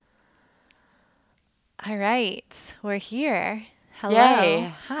All right, we're here. Hello.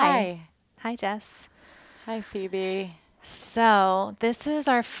 Yay. Hi. Hi. Hi, Jess. Hi, Phoebe. So, this is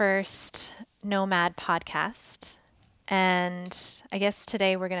our first nOMad podcast. And I guess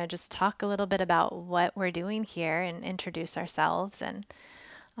today we're going to just talk a little bit about what we're doing here and introduce ourselves and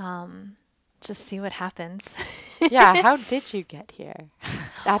just see what happens. Yeah, how did you get here?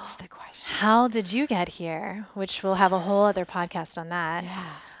 That's the question. How did you get here? Which we'll have a whole other podcast on that. Yeah.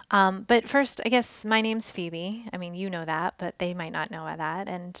 But first, I guess my name's Phoebe. I mean, you know that, but they might not know that.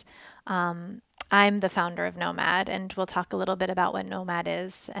 And I'm the founder of nOMad, and we'll talk a little bit about what nOMad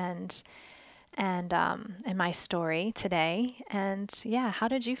is and my story today. And yeah, how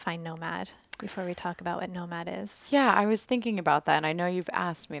did you find nOMad? Before we talk about what nOMad is. Yeah, I was thinking about that, and I know you've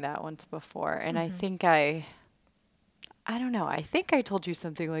asked me that once before, and I don't know, I think I told you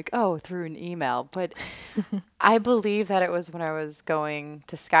something like, oh, through an email, but I believe that it was when I was going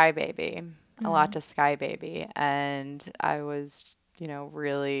to Sky Baby, a lot to Sky Baby, and I was,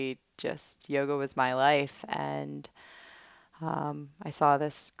 really just yoga was my life, and I saw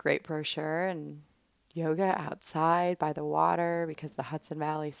this great brochure and yoga outside by the water because the Hudson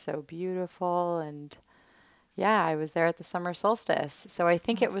Valley is so beautiful. And yeah, I was there at the summer solstice. So I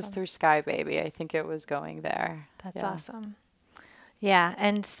think it was Awesome. through Sky Baby. I think it was going there. That's Yeah. awesome. Yeah,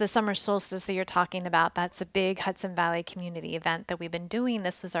 and the summer solstice that you're talking about, that's a big Hudson Valley community event that we've been doing.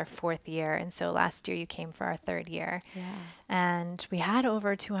 This was our fourth year. And so last year you came for our third year. Yeah. And we had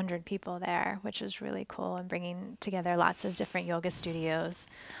over 200 people there, which was really cool, and bringing together lots of different yoga studios.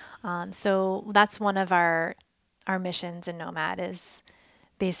 So that's one of our missions in nOMad is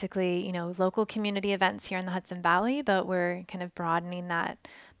basically, local community events here in the Hudson Valley, but we're kind of broadening that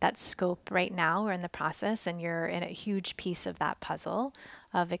scope right now. We're in the process, and you're in a huge piece of that puzzle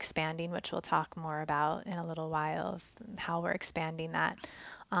of expanding, which we'll talk more about in a little while of how we're expanding that.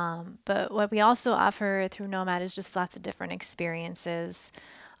 But what we also offer through nOMad is just lots of different experiences.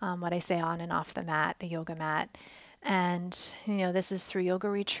 What I say on and off the mat, the yoga mat. And, this is through yoga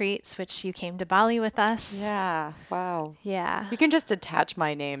retreats, which you came to Bali with us. Yeah. Wow. Yeah. You can just attach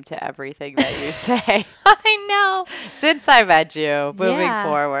my name to everything that you say I know. since I met you moving Yeah.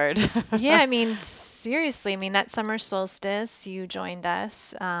 forward. Yeah, I mean, seriously, I mean, that summer solstice, you joined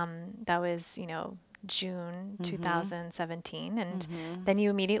us. That was, June 2017. And then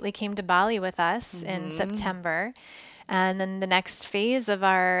you immediately came to Bali with us in September. And then the next phase of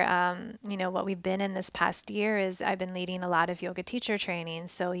our, what we've been in this past year is I've been leading a lot of yoga teacher training.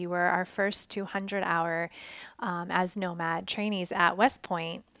 So you were our first 200-hour as nOMad trainees at West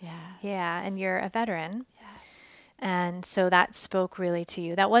Point. Yes. Yeah, and you're a veteran. And so that spoke really to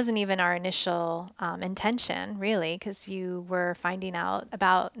you. That wasn't even our initial intention, really, because you were finding out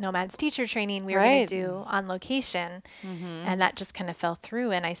about nOMAD's teacher training we were going Right. to do on location. And that just kind of fell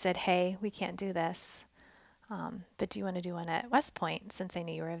through. And I said, hey, we can't do this. But do you want to do one at West Point since I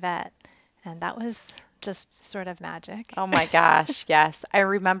knew you were a vet? And that was just sort of magic. Oh my gosh, yes. I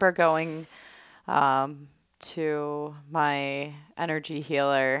remember going to my energy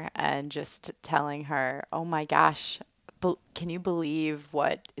healer and just telling her, oh my gosh, can you believe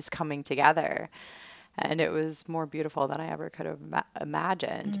what is coming together? And it was more beautiful than I ever could have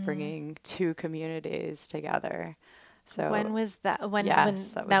imagined, bringing two communities together. So, When was that? yes, When that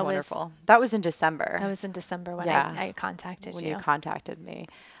was that wonderful. That was in December. was in December when Yeah, I contacted when you you. contacted me.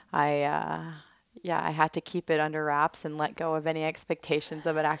 I yeah, I had to keep it under wraps and let go of any expectations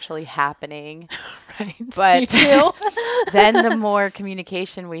of it actually happening. Right. But You too. then the more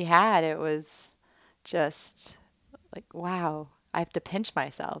communication we had, it was just like, wow, I have to pinch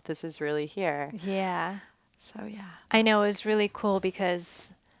myself. This is really here. Yeah. So yeah, I that know it was was really cool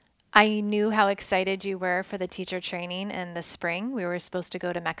because I knew how excited you were for the teacher training in the spring. We were supposed to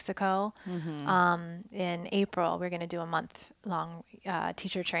go to Mexico in April. We're going to do a month-long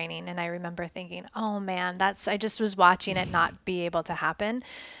teacher training, and I remember thinking, "Oh man, I just was watching it not be able to happen,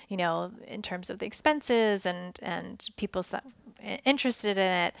 in terms of the expenses and people interested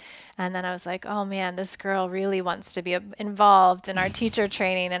in it." And then I was like, "Oh man, this girl really wants to be involved in our teacher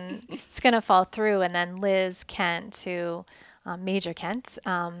training, and it's going to fall through." And then Liz Kent, who Major Kent,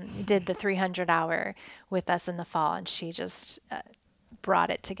 did the 300-hour with us in the fall, and she just brought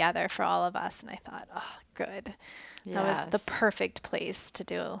it together for all of us. And I thought, oh, good. That was the yes. perfect place to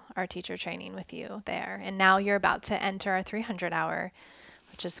do our teacher training with you there. And now you're about to enter our 300-hour,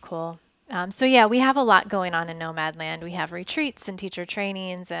 which is cool. So yeah, we have a lot going on in Nomad Land. We have retreats and teacher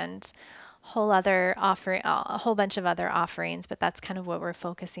trainings and a whole bunch of other offerings, but that's kind of what we're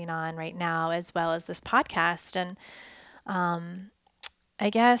focusing on right now, as well as this podcast. And I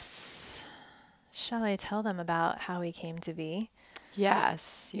guess, shall I tell them about how we came to be?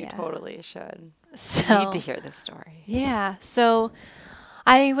 Yes, you Yeah. totally should. I need to So, hear this story. yeah. So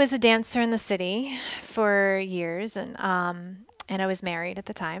I was a dancer in the city for years, and I was married at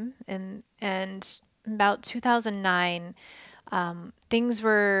the time, and about 2009, things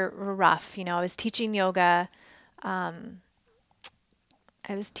were rough. You know, I was teaching yoga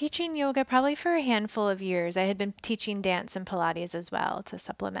probably for a handful of years. I had been teaching dance and Pilates as well to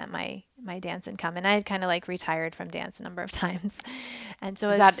supplement my dance income, and I had kind of like retired from dance a number of times, and so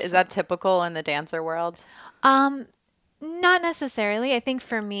Is that typical in the dancer world? um, not necessarily. I think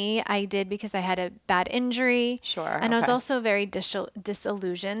for me, I did because I had a bad injury, Sure. and I was Okay. also very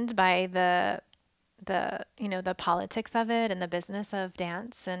disillusioned by the politics of it and the business of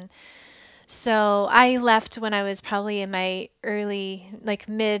dance. And so I left when I was probably in my early, like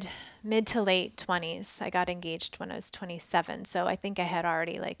mid to late 20s. I got engaged when I was 27. So I think I had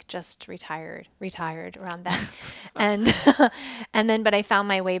already like just retired around then. And and then but I found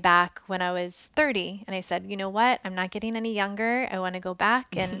my way back when I was 30, and I said, "You know what? I'm not getting any younger. I want to go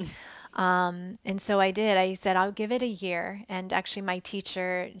back." And so I did. I said, I'll give it a year. And actually, my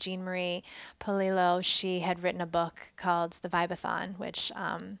teacher, Jean Marie Polillo, she had written a book called The Vibathon, which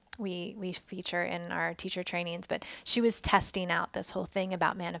we feature in our teacher trainings. But she was testing out this whole thing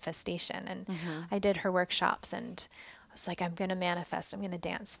about manifestation. And I did her workshops, and I was like, I'm going to manifest. I'm going to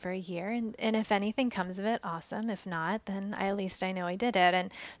dance for a year. And if anything comes of it, awesome. If not, then at least I know I did it. And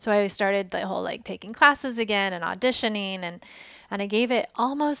so I started the whole like taking classes again and auditioning, and I gave it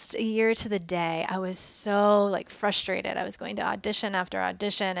almost a year to the day. I was so like frustrated. I was going to audition after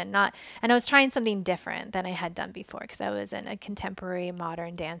audition and I was trying something different than I had done before because I was in a contemporary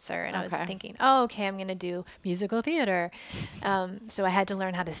modern dancer, and I was Okay. thinking, oh, okay, I'm going to do musical theater. So I had to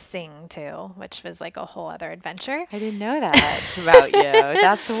learn how to sing too, which was like a whole other adventure. I didn't know that about you.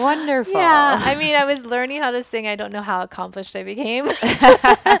 That's Yeah, wonderful. I mean, I was learning how to sing. I don't know how accomplished I became.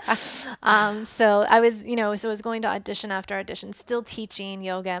 So I was, so I was going to audition after audition, still teaching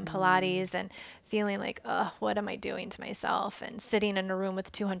yoga and Pilates, and feeling like, oh, what am I doing to myself? And sitting in a room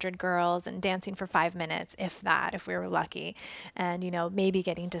with 200 girls and dancing for 5 minutes, if that, if we were lucky, and maybe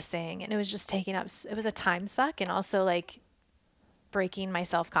getting to sing. And it was just taking up. It was a time suck, and also like breaking my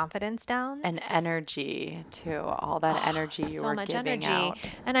self confidence down. And energy too. All that energy you So were much giving energy. out.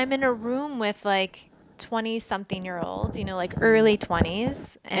 And I'm in a room with like 20 something year olds, like early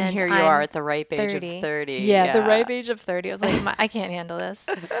 20s, And and here you are I'm at the ripe age of 30. 30. Yeah, the Yeah. ripe age of 30. I was like, I can't handle this."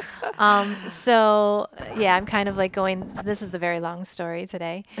 So yeah, I'm kind of like going, this is the very long story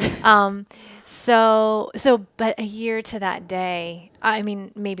today. Um, but a year to that day, I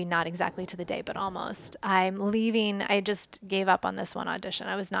mean, maybe not exactly to the day, but almost. I'm leaving. I just gave up on this one audition.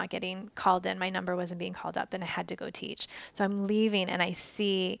 I was not getting called in. My number wasn't being called up, and I had to go teach. So I'm leaving, and I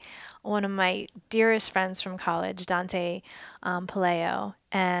see one of my dearest friends from college, Dante Paleo,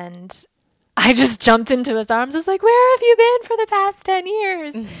 and I just jumped into his arms. I was like, "Where have you been for the past 10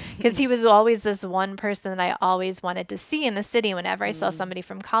 years?" Because he was always this one person that I always wanted to see in the city. Whenever I saw somebody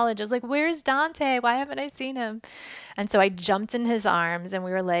from college, I was like, "Where's Dante? Why haven't I seen him?" And so I jumped in his arms, and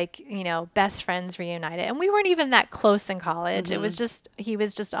we were like, best friends reunited. And we weren't even that close in college. It was just, he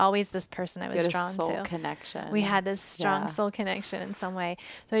was just always this person I You was had a drawn soul to. We connection. had this strong Yeah. soul connection in some way.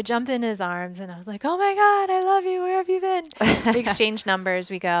 So I jumped in his arms, and I was like, "Oh my God, I love you. Where have you been?" We exchanged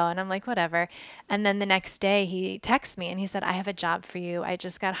numbers, we go, and I'm like, whatever. And then the next day he texts me and he said, "I have a job for you. I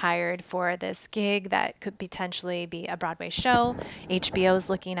just got hired for this gig that could potentially be a Broadway show. HBO's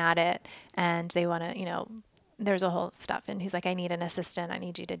looking at it, and they want to, there's a whole stuff." And he's like, "I need an assistant. I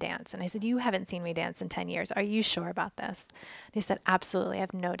need you to dance." And I said, "You haven't seen me dance in 10 years. Are you sure about this?" And he said, "Absolutely. I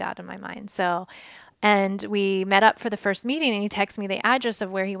have no doubt in my mind." And we met up for the first meeting, and he texted me the address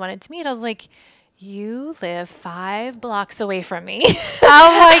of where he wanted to meet. I was like, "You live 5 blocks away from me."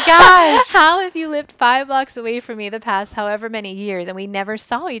 Oh my gosh. How have you lived 5 blocks away from me the past however many years, and we never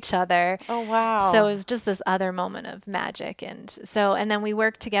saw each other? Oh So wow. it was just this other moment of magic. And then we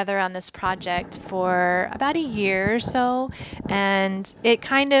worked together on this project for about a year or so, and it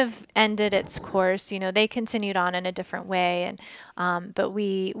kind of ended its course. They continued on in a different way, but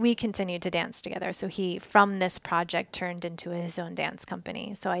we continued to dance together. So he, from this project, turned into his own dance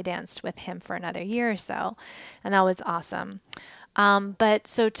company. So I danced with him for another year or so, and that was awesome. But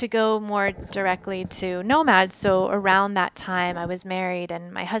so to go more directly to nOMad, so around that time I was married,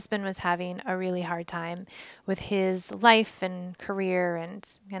 and my husband was having a really hard time with his life and career, and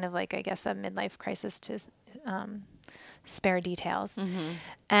kind of like, I guess, a midlife crisis to spare details.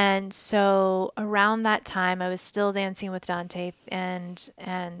 And so around that time I was still dancing with Dante, and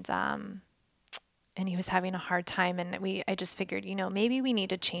he was having a hard time, and I just figured, maybe we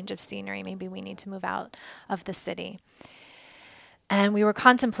need a change of scenery, maybe we need to move out of the city. And we were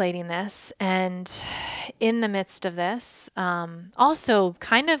contemplating this. And in the midst of this, also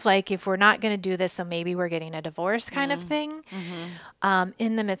kind of like if we're not going to do this, so maybe we're getting a divorce kind of thing.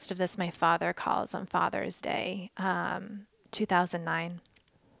 In the midst of this, my father calls on Father's Day, 2009.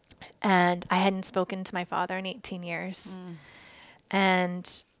 And I hadn't spoken to my father in 18 years.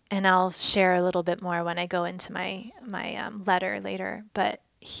 And I'll share a little bit more when I go into my letter later. But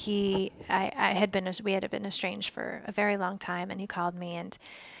we had been estranged for a very long time, and he called me, and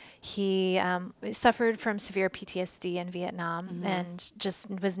he suffered from severe PTSD in Vietnam, and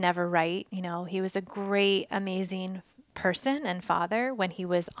just was never right. He was a great, amazing person and father when he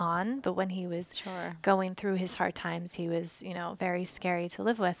was on, but when he was Sure. going through his hard times, he was, very scary to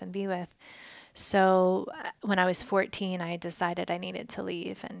live with and be with. So when I was 14, I decided I needed to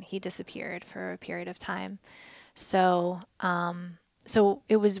leave, and he disappeared for a period of time. So, so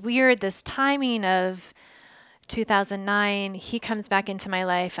it was weird, this timing of 2009, he comes back into my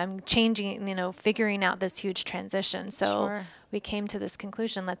life. I'm changing, figuring out this huge transition. So Sure. we came to this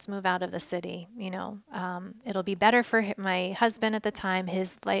conclusion, let's move out of the city. It'll be better for my husband at the time,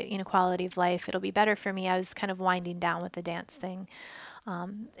 his quality of life. It'll be better for me. I was kind of winding down with the dance thing.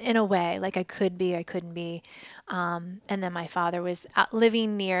 In a way, like I could be, I couldn't be. And then my father was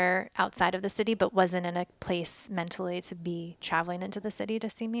living outside of the city, but wasn't in a place mentally to be traveling into the city to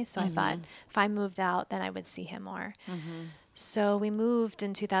see me. So I thought if I moved out, then I would see him more. So we moved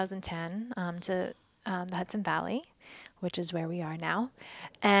in 2010 to the Hudson Valley, which is where we are now.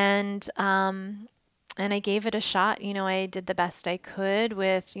 And I gave it a shot. I did the best I could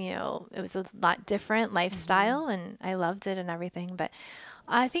with, it was a lot different lifestyle, and I loved it and everything. But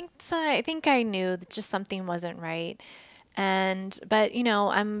I think I knew that just something wasn't right. But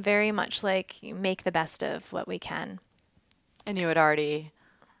I'm very much like make the best of what we can. And you had already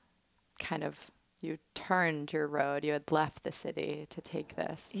kind of, you turned your road. You had left the city to take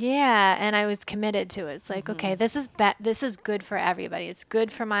this. Yeah, and I was committed to it. It's like, okay, this is good for everybody. It's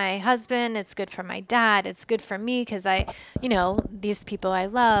good for my husband. It's good for my dad. It's good for me because these people I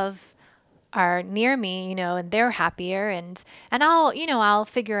love are near me, and they're happier, and I'll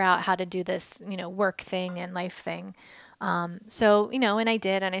figure out how to do this, work thing and life thing. So, and I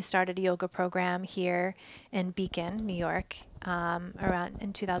did, and I started a yoga program here in Beacon, New York, around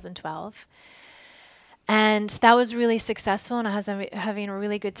in 2012. And that was really successful, and I was having a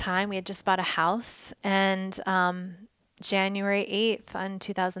really good time. We had just bought a house, and January 8th on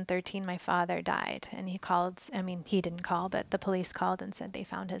 2013, my father died, and he called. I mean, he didn't call, but the police called and said they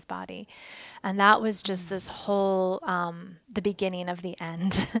found his body. And that was just this whole, the beginning of the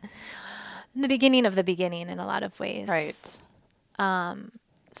end, the beginning of the beginning in a lot of ways. Right.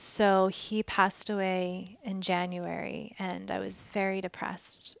 So he passed away in January, and I was very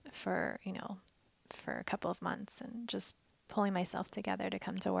depressed for a couple of months, and just pulling myself together to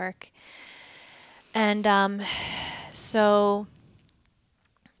come to work. And so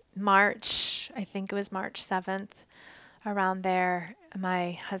I think it was March 7th, around there,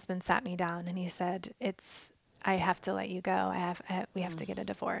 my husband sat me down and he said, I have to let you go. We have to get a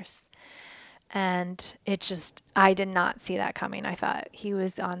divorce. And I did not see that coming. I thought he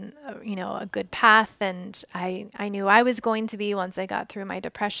was on, a good path, and I knew I was going to be once I got through my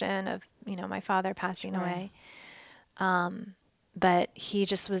depression of, my father passing away. But he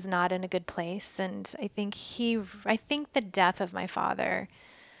just was not in a good place, and I think the death of my father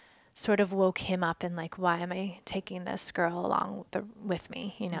sort of woke him up, and like, why am I taking this girl along with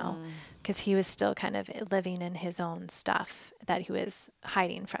me, because he was still kind of living in his own stuff that he was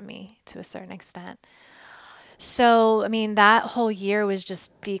hiding from me to a certain extent. So, I mean, that whole year was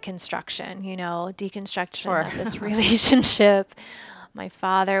just deconstruction, Sure. of this relationship. My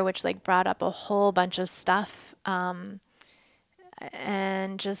father, which like brought up a whole bunch of stuff. And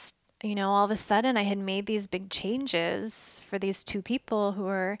just, all of a sudden I had made these big changes for these two people who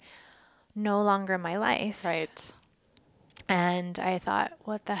were no longer my life. Right. And I thought,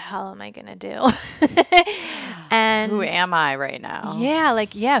 what the hell am I going to do? And who am I right now?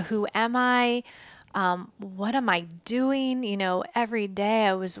 Yeah, who am I? What am I doing? Every day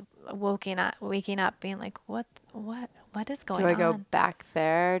I was waking up being like, what is going on? Do I go back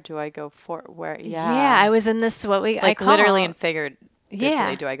there? Do I go where? Yeah. Yeah, I was in this, I call literally and figuratively,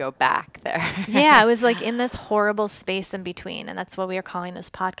 Yeah. do I go back there? Yeah, I was like in this horrible space in between. And that's what we are calling this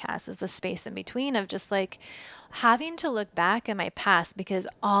podcast, is the space in between of just like having to look back at my past, because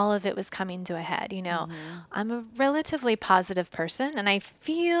all of it was coming to a head. I'm a relatively positive person, and I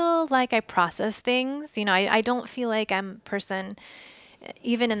feel like I process things. I don't feel like I'm a person,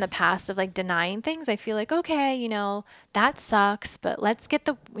 even in the past, of like denying things. I feel like, okay, that sucks, but let's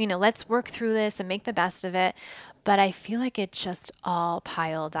let's work through this and make the best of it. but I feel like it just all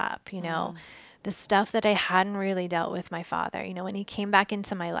piled up, the stuff that I hadn't really dealt with my father. When he came back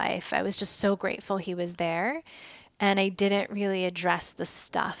into my life, I was just so grateful he was there. And I didn't really address the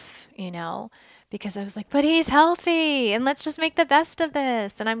stuff, because I was like, but he's healthy and let's just make the best of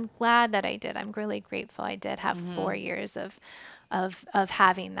this. And I'm glad that I did. I'm really grateful I did have 4 years of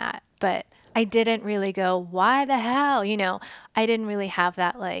having that. But I didn't really go, why the hell? I didn't really have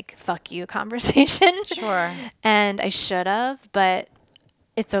that like, fuck you conversation. Sure. And I should have, but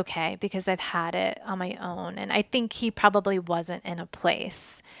it's okay because I've had it on my own. And I think he probably wasn't in a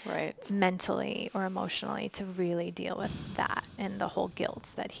place Right. mentally or emotionally to really deal with that and the whole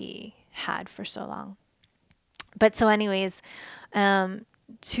guilt that he had for so long. But so anyways,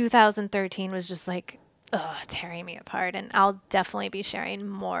 2013 was just like, tearing me apart. And I'll definitely be sharing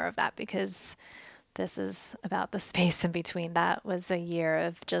more of that because this is about the space in between. That was a year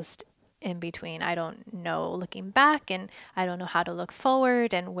of just in between. I don't know looking back, and I don't know how to look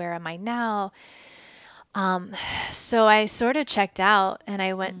forward, and where am I now? So I sort of checked out and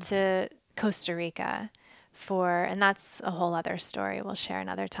I went to Costa Rica and that's a whole other story we'll share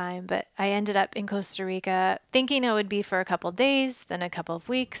another time. But I ended up in Costa Rica thinking it would be for a couple of days, then a couple of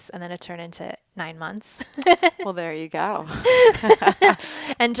weeks, and then it turned into 9 months. Well, there you go.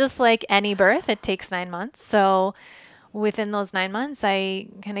 And just like any birth, it takes 9 months. So within those 9 months, I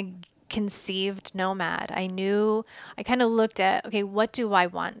kind of conceived nOMad. I kind of looked at, okay, what do I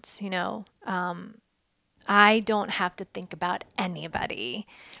want? I don't have to think about anybody.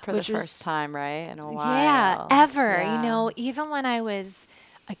 For the first time, right? In a Yeah, while. ever. Yeah. Even when I was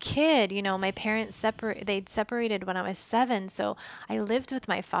a kid, my parents they'd separated when I was 7, so I lived with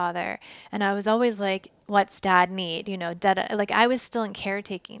my father, and I was always like, what's dad need? Dad, like I was still in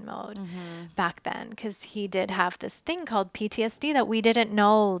caretaking mode back then because he did have this thing called PTSD that we didn't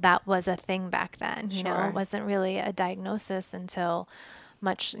know that was a thing back then. Sure. It wasn't really a diagnosis until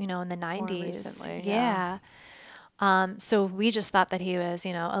much, in the 90s. More recently, Yeah. So we just thought that he was,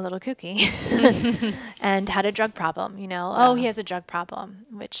 a little kooky and had a drug problem, Oh, he has a drug problem,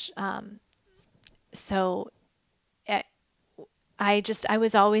 which, so it, I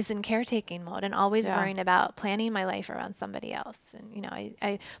was always in caretaking mode and always Yeah. worrying about planning my life around somebody else.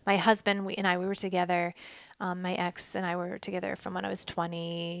 And, my husband, we were together, my ex and I were together from when I was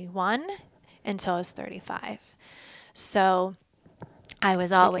 21 until I was 35. So I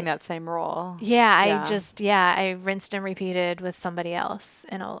was always taking that same role. Yeah, I rinsed and repeated with somebody else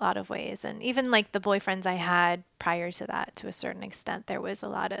in a lot of ways. And even like the boyfriends I had prior to that, to a certain extent, there was a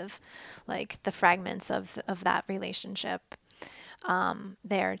lot of like the fragments of that relationship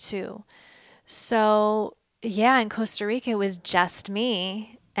there too. So yeah, in Costa Rica, it was just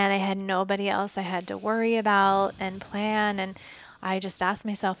me and I had nobody else I had to worry about and plan. And I just asked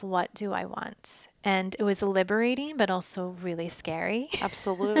myself, what do I want? And it was liberating, but also really scary.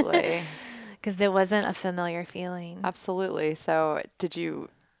 Absolutely. Because it wasn't a familiar feeling. Absolutely. So, did you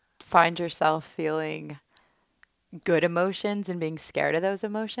find yourself feeling good emotions and being scared of those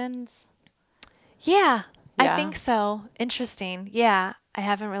emotions? Yeah, I Yeah. think so. Interesting. Yeah, I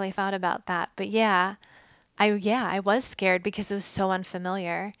haven't really thought about that, but I was scared because it was so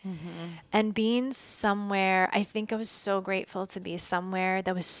unfamiliar. And being somewhere, I think I was so grateful to be somewhere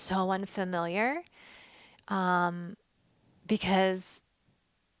that was so unfamiliar. Because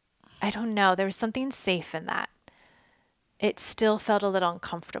I don't know, there was something safe in that. It still felt a little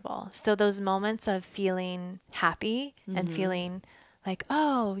uncomfortable. So those moments of feeling happy and feeling like,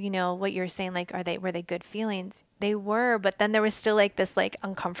 oh, what you're saying, like, were they good feelings? They were, but then there was still like this like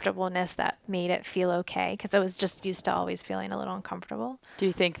uncomfortableness that made it feel okay because I was just used to always feeling a little uncomfortable. Do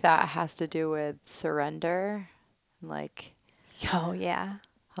you think that has to do with surrender? Like Oh yeah.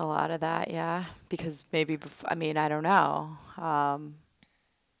 a lot of that, yeah. Because maybe, I mean, I don't know.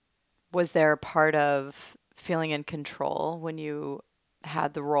 Was there a part of feeling in control when you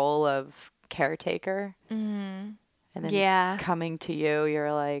had the role of caretaker? And then Yeah. coming to you,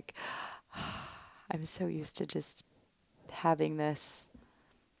 you're like, I'm so used to just having this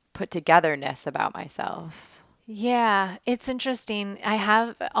put togetherness about myself. Yeah, it's interesting. I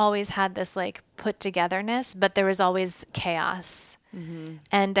have always had this like put togetherness, but there was always chaos.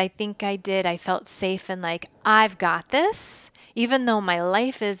 And I think I felt safe and like, I've got this. Even though my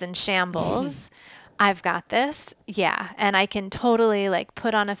life is in shambles, I've got this. Yeah. And I can totally like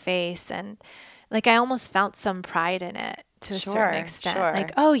put on a face and like I almost felt some pride in it to a certain extent. Sure.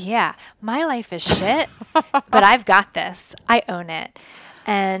 Like, oh yeah, my life is shit, but I've got this. I own it.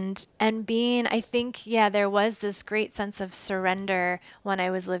 And being, I think, yeah, there was this great sense of surrender when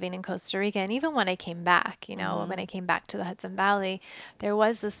I was living in Costa Rica. And even when I came back, when I came back to the Hudson Valley, there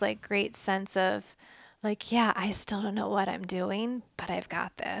was this like great sense of like, yeah, I still don't know what I'm doing, but I've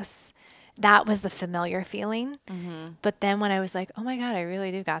got this. That was the familiar feeling. But then when I was like, oh my God, I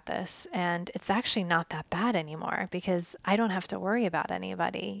really do got this. And it's actually not that bad anymore because I don't have to worry about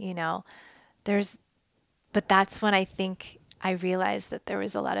anybody, you know. There's, but that's when I think I realized that there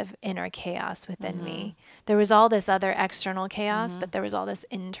was a lot of inner chaos within me. There was all this other external chaos, but there was all this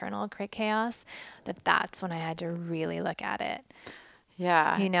internal chaos that's when I had to really look at it,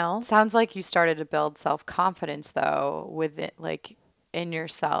 Yeah. you know? Sounds like you started to build self-confidence though with it, like in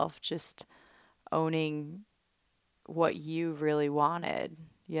yourself, just owning what you really wanted,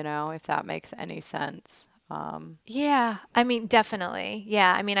 if that makes any sense. Yeah, I mean, definitely.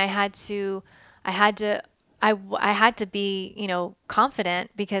 Yeah, I mean, I had to, I had to be, you know,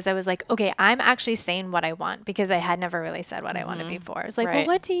 confident because I was like, okay, I'm actually saying what I want because I had never really said what I wanted before. It's like, well, Right.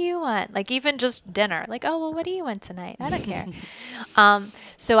 what do you want? Like even just dinner, like, oh, well, what do you want tonight? I don't care.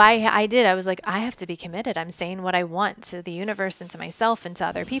 So I did. I was like, I have to be committed. I'm saying what I want to the universe and to myself and to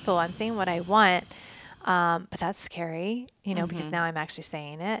other people. I'm saying what I want. But that's scary, you know, because now I'm actually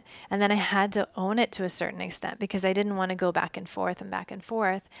saying it. And then I had to own it to a certain extent because I didn't want to go back and forth and back and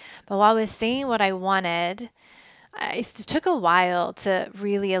forth. But while I was saying what I wanted, it took a while to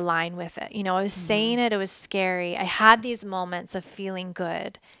really align with it. You know, I was saying it was scary. I had these moments of feeling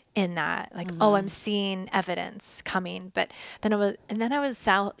good in that, like, oh, I'm seeing evidence coming. But then I was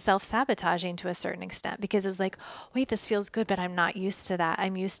self-sabotaging to a certain extent because it was like, wait, this feels good, but I'm not used to that.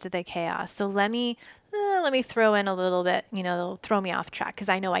 I'm used to the chaos. So let me throw in a little bit, you know, it'll throw me off track because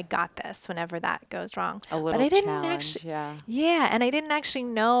I know I got this whenever that goes wrong. A But little I didn't challenge, actually, yeah. yeah, and I didn't actually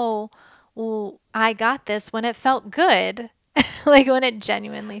know, well, I got this when it felt good, like when it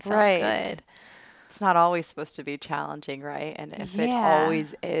genuinely felt Right. good. It's not always supposed to be challenging, right? And if it Yeah,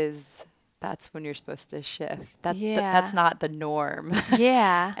 always is, that's when you're supposed to shift. That's yeah, not the norm.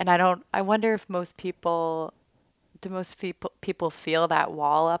 yeah. And I wonder if do most people feel that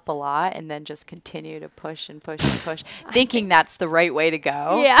wall up a lot and then just continue to push and push and push, I thinking think, that's the right way to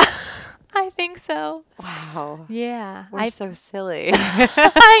go? yeah, I think so. Wow. Yeah, We're so silly.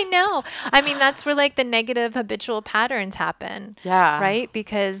 I know. I mean, that's where like the negative habitual patterns happen, Yeah. right?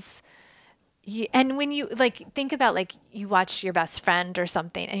 Because and when you like think about like you watch your best friend or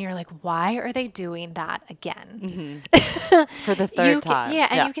something and you're like, why are they doing that again? For the third time. Yeah,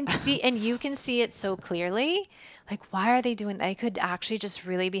 and Yeah. you can see it so clearly. Like, why are they doing that? They could actually just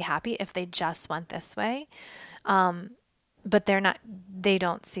really be happy if they just went this way. But they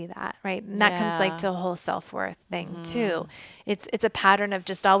don't see that, right? And that comes like Yeah. to a whole self-worth thing too. It's a pattern of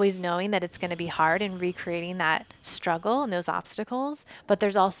just always knowing that it's going to be hard and recreating that struggle and those obstacles. But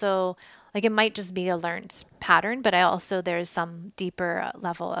there's also like it might just be a learned pattern, but I also there's some deeper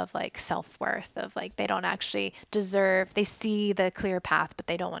level of like self-worth of like they don't actually deserve, they see the clear path, but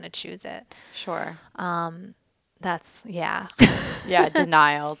they don't want to choose it. Sure. That's yeah. Yeah.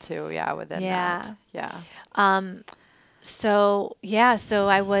 Denial too. Yeah. Within that. Yeah. Yeah. So yeah, so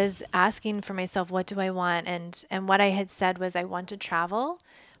I was asking for myself, what do I want? And what I had said was I want to travel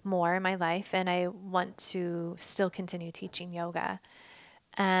more in my life and I want to still continue teaching yoga.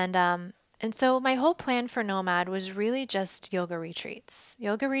 And so my whole plan for nOMad was really just yoga retreats,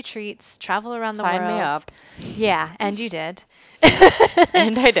 travel around the Sign me world. up. Yeah, and you did.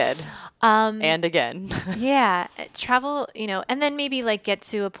 And I did. And again. Yeah, travel, you know, and then maybe like get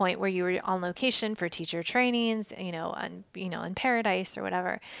to a point where you were on location for teacher trainings, in paradise or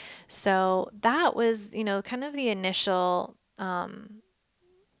whatever. So that was, you know, kind of the initial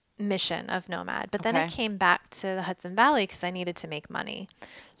mission of nOMad. But then I Okay. came back to the Hudson Valley because I needed to make money.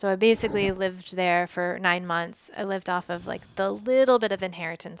 So I basically lived there for 9 months. I lived off of like the little bit of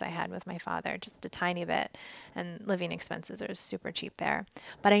inheritance I had with my father, just a tiny bit. And living expenses are super cheap there.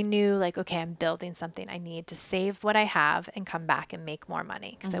 But I knew like, okay, I'm building something. I need to save what I have and come back and make more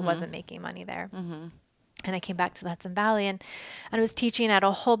money because I wasn't making money there. And I came back to the Hudson Valley and I was teaching at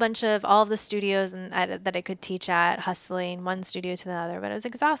a whole bunch of all of the studios that I could teach at, hustling one studio to the other, but I was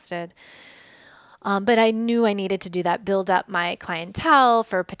exhausted. But I knew I needed to do that, build up my clientele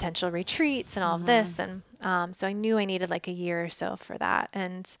for potential retreats and all of this. And so I knew I needed like a year or so for that.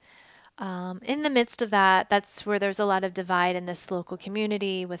 And in the midst of that, that's where there's a lot of divide in this local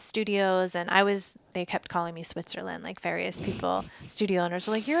community with studios. And they kept calling me Switzerland, like various people, studio owners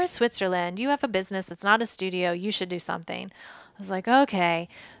were like, you're in Switzerland. You have a business that's not a studio. You should do something. I was like, okay.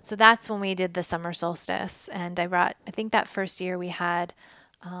 So that's when we did the summer solstice. And I think that first year we had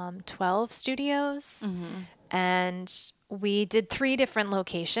 12 studios. And we did 3 different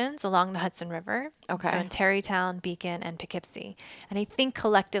locations along the Hudson River. So Okay. in Tarrytown, Beacon, and Poughkeepsie. And I think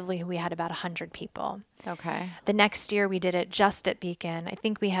collectively we had about 100 people. Okay. The next year we did it just at Beacon. I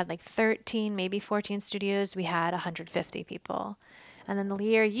think we had like 13, maybe 14 studios. We had 150 people. And then the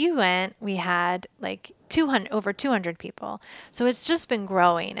year you went, we had like 200, over 200 people. So it's just been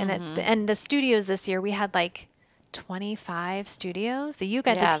growing. And and the studios this year, we had like 25 studios that you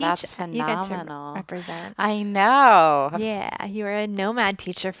got to Yeah, teach, that's you got to phenomenal. represent. I know. Yeah, you were a nOMad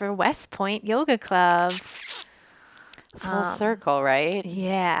teacher for West Point Yoga Club. Full circle, right?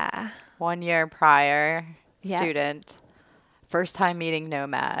 Yeah. 1 year prior, Yep. student, first time meeting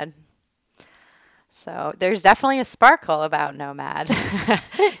nOMad. So there's definitely a sparkle about nOMad.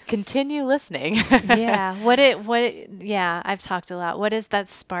 Continue listening. Yeah. Yeah, I've talked a lot. What is that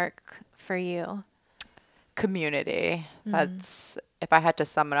spark for you? Community. That's, if I had to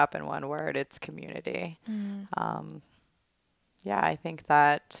sum it up in one word, it's community. Yeah, I think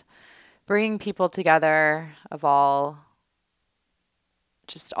that bringing people together of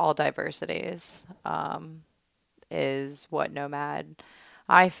just all diversities, is what nOMad,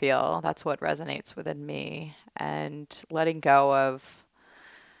 I feel that's what resonates within me. And letting go of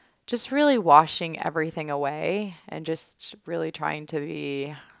just really washing everything away and just really trying to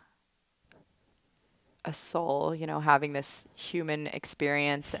be a soul, having this human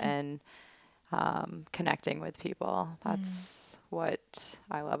experience and connecting with people. That's what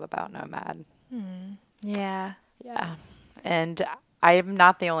I love about nOMad. Yeah. Yeah. And I'm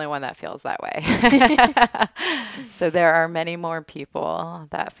not the only one that feels that way. So there are many more people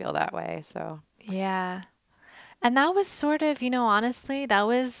that feel that way. So, Yeah. And that was sort of, honestly, that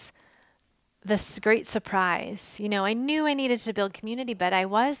was this great surprise. I knew I needed to build community, but I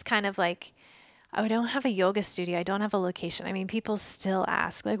was kind of like, I don't have a yoga studio. I don't have a location. I mean, people still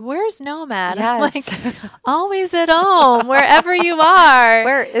ask, like, where's nOMad? I'm yes. like, always at home, wherever you are.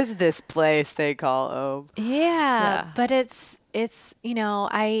 Where is this place they call home? Yeah, Yeah. but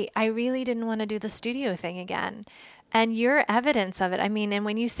I really didn't want to do the studio thing again. And you're evidence of it. I mean, and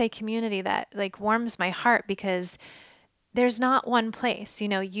when you say community, that like warms my heart because there's not one place.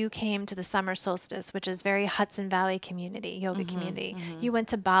 You came to the summer solstice, which is very Hudson Valley community, yoga community. You went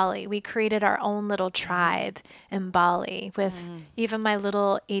to Bali. We created our own little tribe in Bali with even my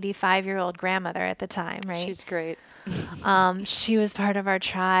little 85-year-old grandmother at the time, right? She's great. She was part of our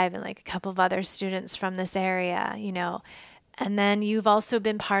tribe and like a couple of other students from this area. And then you've also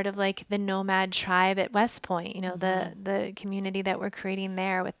been part of like the nOMad tribe at West Point, the community that we're creating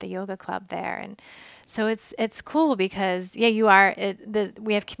there with the yoga club there. And so it's cool because yeah,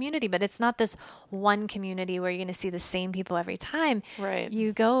 we have community, but it's not this one community where you're going to see the same people every time. Right.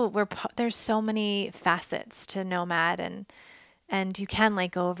 There's so many facets to nOMad and you can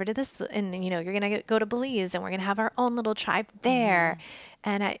like go over to this and you're going to go to Belize and we're going to have our own little tribe there.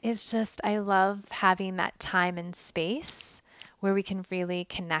 And I love having that time and space where we can really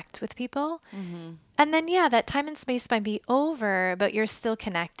connect with people. And then, yeah, that time and space might be over, but you're still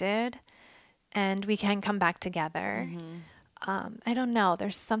connected and we can come back together. I don't know.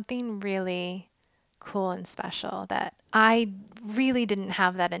 There's something really cool and special that I really didn't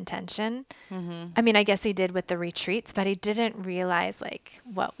have that intention. I mean, I guess I did with the retreats, but I didn't realize like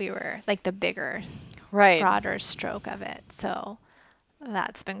what we were, like the bigger, Right. broader stroke of it. So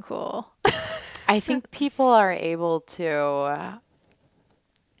that's been cool. I think people are able to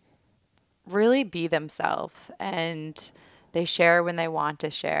really be themselves and they share when they want to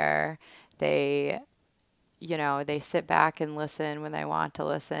share. They sit back and listen when they want to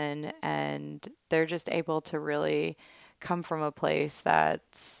listen, and they're just able to really come from a place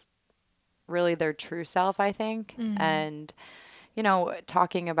that's really their true self, I think. And,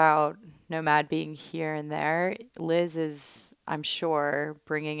 talking about nOMad being here and there, Liz is, I'm sure,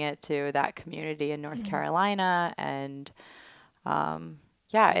 bringing it to that community in North Carolina. And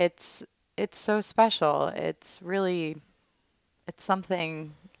yeah, it's so special. It's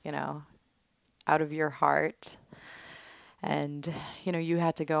something, out of your heart. And, you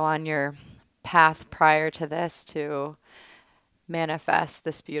had to go on your path prior to this to manifest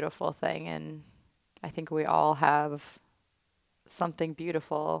this beautiful thing. And I think we all have something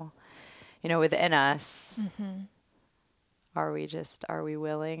beautiful, within us. Are we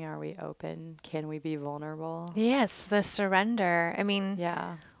willing? Are we open? Can we be vulnerable? Yes, the surrender. I mean,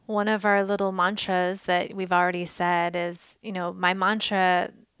 Yeah. one of our little mantras that we've already said is, my mantra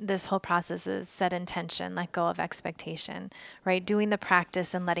this whole process is set intention, let go of expectation, right? Doing the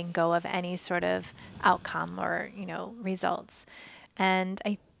practice and letting go of any sort of outcome or, results. And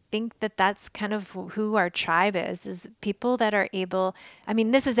think that that's kind of who our tribe is people that are able, I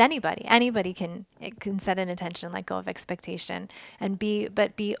mean, this is anybody. Anybody can set an intention and let go of expectation and be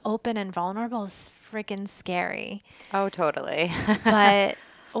open and vulnerable is freaking scary. Oh, totally. But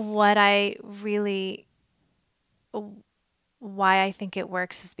what I really, why I think it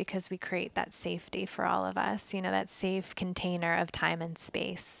works is because we create that safety for all of us, that safe container of time and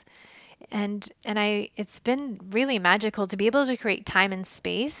space. And it's been really magical to be able to create time and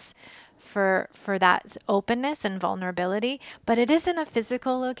space for that openness and vulnerability, but it isn't a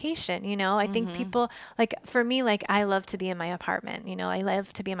physical location. I think people, like for me, like I love to be in my apartment, I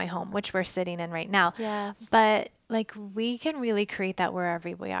love to be in my home, which we're sitting in right now. Yes. But like we can really create that wherever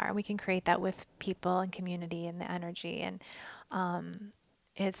we are. We can create that with people and community and the energy. And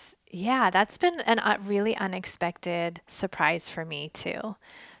that's been a really unexpected surprise for me too.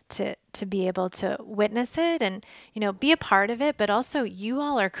 To be able to witness it and be a part of it, but also you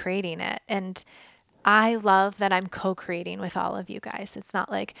all are creating it. And I love that I'm co-creating with all of you guys. It's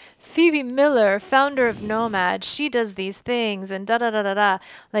not like Phoebe Miller, founder of nOMad, she does these things and da da da da da.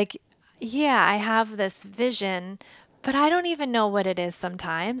 Like, yeah, I have this vision, but I don't even know what it is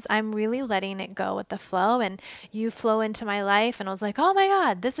sometimes. I'm really letting it go with the flow, and you flow into my life and I was like, oh my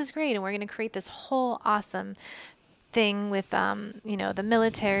God, this is great. And we're going to create this whole awesome thing with the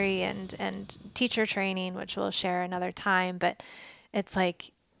military and teacher training, which we'll share another time. But it's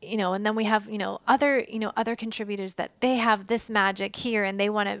like, and then we have other contributors that they have this magic here and they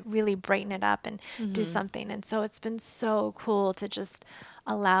want to really brighten it up and do something. And so it's been so cool to just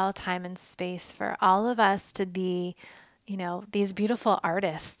allow time and space for all of us to be these beautiful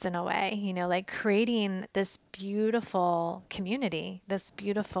artists in a way, like creating this beautiful community, this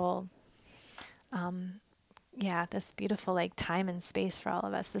beautiful this beautiful like time and space for all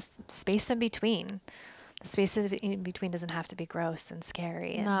of us, this space in between. The space in between doesn't have to be gross and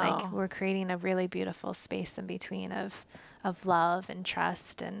scary. And like we're creating a really beautiful space in between of love and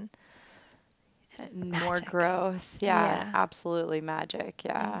trust and more magic. growth. Yeah, absolutely magic.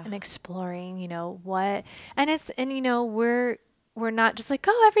 Yeah. And exploring, what, we're not just like,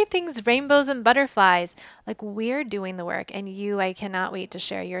 oh, everything's rainbows and butterflies. Like we're doing the work, and I cannot wait to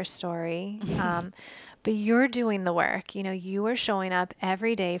share your story. But you're doing the work. You are showing up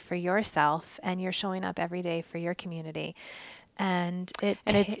every day for yourself, and you're showing up every day for your community. And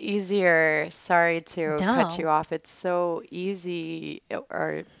it's easier. Sorry to cut you off. It's so easy,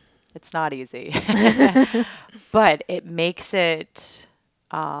 or it's not easy, but it makes it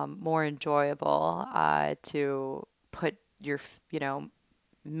more enjoyable to put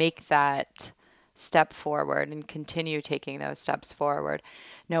make that step forward and continue taking those steps forward,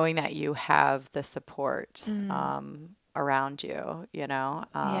 knowing that you have the support around you,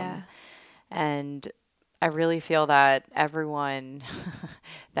 and I really feel that everyone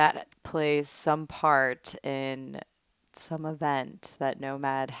that plays some part in some event that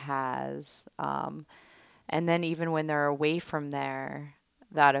nOMad has, and then even when they're away from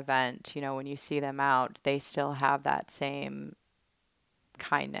that event, when you see them out, they still have that same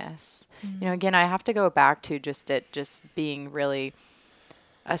kindness. Again, I have to go back to just being really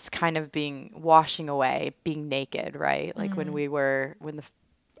us kind of washing away, being naked, right? Like when the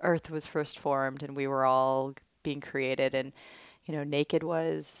earth was first formed and we were all being created, and naked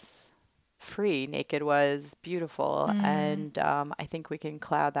was free, naked was beautiful. And I think we can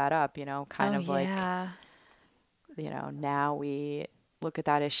cloud that up, like now we look at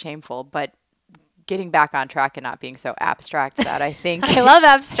that as shameful, but getting back on track and not being so abstract, that I think I love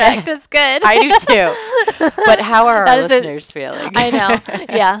abstract. It's good. I do too. But how are our listeners feeling? I know.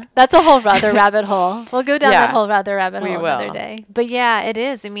 Yeah. That's a whole other rabbit hole. We'll go down that whole other rabbit hole another day. But yeah, it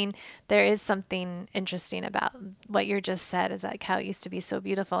is. I mean, there is something interesting about what you just said, is like how it used to be so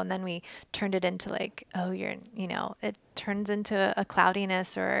beautiful. And then we turned it into like, oh, it turns into a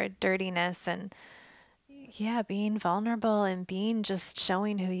cloudiness or a dirtiness. And yeah, being vulnerable and just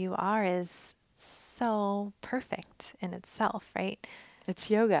showing who you are is so perfect in itself, right?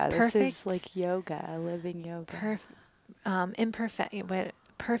 It's yoga. Perfect. This is like yoga, living yoga.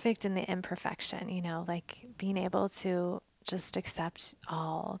 Perfect in the imperfection, like being able to just accept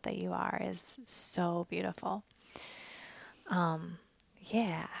all that you are is so beautiful.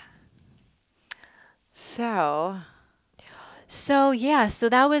 Yeah. So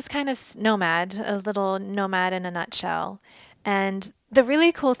that was kind of nOMad, a little nOMad in a nutshell. And the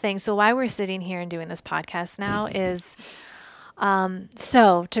really cool thing, so why we're sitting here and doing this podcast now is,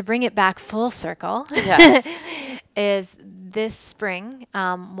 so to bring it back full circle, yes. is this spring,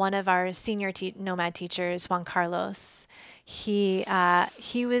 one of our senior nOMad teachers, Juan Carlos, he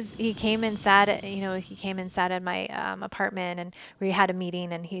came and sat at, he came and sat at my apartment, and we had a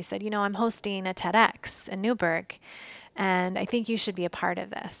meeting, and he said, I'm hosting a TEDx in Newburgh, and I think you should be a part of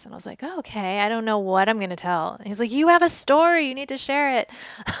this. And I was like, oh, okay, I don't know what I'm going to tell. And he's like, you have a story, you need to share it.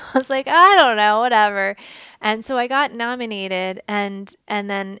 I was like, I don't know, whatever. And so I got nominated, and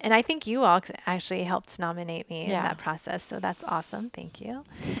I think you all actually helped nominate me in Yeah. that process. So that's awesome. Thank you.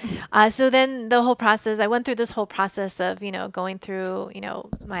 So then the whole process, I went through this whole process of, going through,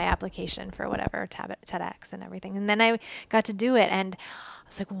 my application for whatever TEDx and everything. And then I got to do it. And I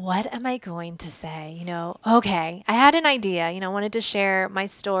was like, what am I going to say? Okay, I had an idea, wanted to share my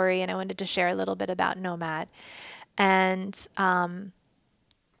story, and I wanted to share a little bit about nOMad. And I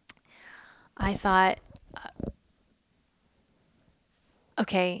thought,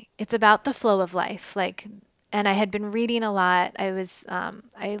 okay, it's about the flow of life. And I had been reading a lot. I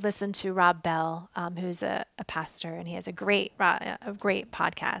listened to Rob Bell, who's a pastor, and he has a great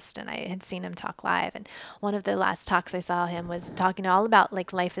podcast. And I had seen him talk live. And one of the last talks I saw him was talking all about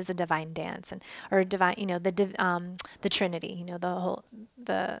like life is a divine dance, or divine, the Trinity,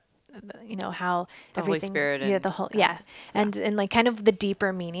 how The Holy everything, Spirit yeah, and the whole, God. yeah. And like kind of the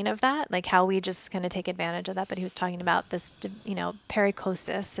deeper meaning of that, like how we just kind of take advantage of that. But he was talking about this,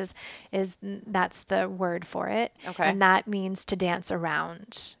 pericosis that's the word for it. Okay. And that means to dance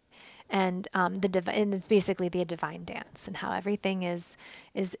around. And and it's basically the divine dance, and how everything is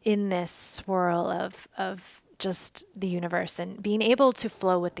in this swirl of just the universe and being able to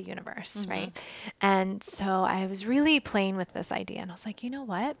flow with the universe, right? And so I was really playing with this idea, and I was like, you know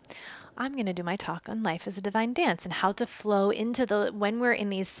what? I'm going to do my talk on life as a divine dance and how to flow into when we're in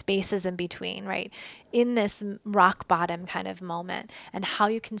these spaces in between, right? In this rock bottom kind of moment, and how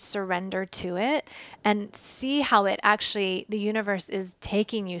you can surrender to it and see how it actually, the universe is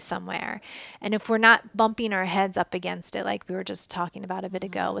taking you somewhere. And if we're not bumping our heads up against it, like we were just talking about a bit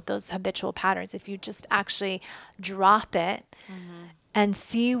ago with those habitual patterns, if you just actually drop it and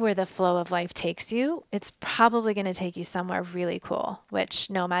see where the flow of life takes you, it's probably going to take you somewhere really cool, which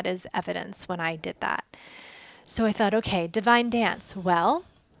nOMad is evidence when I did that. So I thought, okay, divine dance. Well,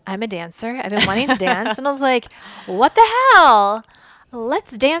 I'm a dancer. I've been wanting to dance. And I was like, what the hell?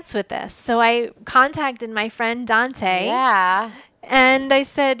 Let's dance with this. So I contacted my friend Dante. Yeah. And I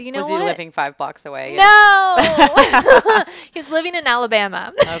said, you know Was what? he living 5 blocks away? No! He was living in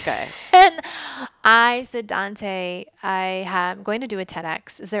Alabama. Okay. And I said, Dante, I am going to do a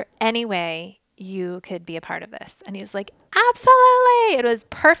TEDx. Is there any way you could be a part of this? And he was like, absolutely. It was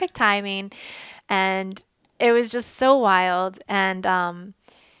perfect timing. And it was just so wild. And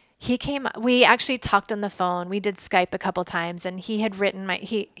we actually talked on the phone. We did Skype a couple times, and he had read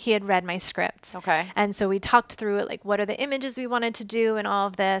my script. Okay. And so we talked through it, like what are the images we wanted to do and all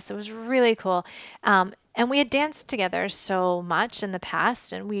of this. It was really cool. And we had danced together so much in the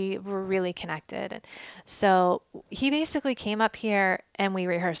past, and we were really connected. And so he basically came up here, and we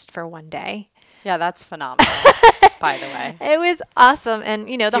rehearsed for one day. Yeah, that's phenomenal, by the way. It was awesome. And,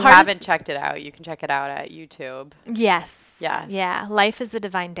 the If you hardest... haven't checked it out, you can check it out at YouTube. Yes. Yes. Yeah. Life is the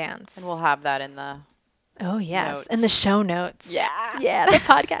divine dance. And we'll have that in the Oh, yes. notes. And the show notes. Yeah. Yeah, the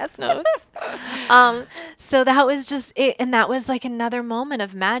podcast notes. So that was just it. And that was like another moment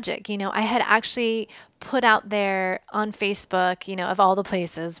of magic. I had actually put out there on Facebook, of all the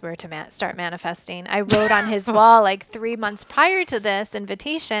places where to start manifesting. I wrote on his wall like 3 months prior to this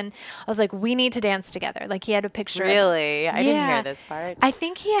invitation. I was like, we need to dance together. Like he had a picture. Really? I didn't Yeah. hear this part. I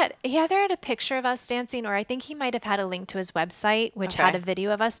think he either had a picture of us dancing, or I think he might have had a link to his website, which had a Okay.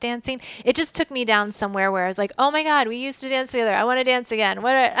 video of us dancing. It just took me down somewhere where I was like, oh my God, we used to dance together. I want to dance again.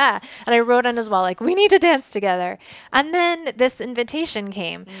 And I wrote on his wall, like, we need to dance together. And then this invitation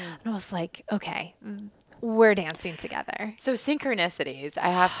came, and I was like, okay, we're dancing together. So synchronicities,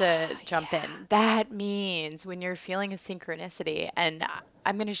 I have to jump in. That means when you're feeling a synchronicity, and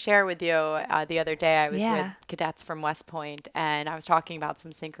I'm going to share with you, the other day I was with cadets from West Point, and I was talking about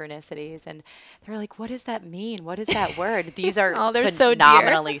some synchronicities, and they were like, what does that mean? What is that word? These are Oh, they're so dear.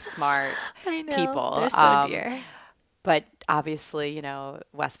 phenomenally smart I know. people. They're so dear. But obviously,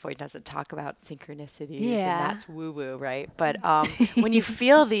 West Point doesn't talk about synchronicities, and that's woo-woo, right? But when you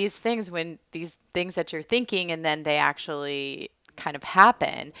feel these things, when these things that you're thinking, and then they actually kind of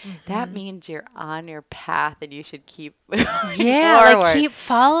happen, that means you're on your path, and you should keep moving like forward. keep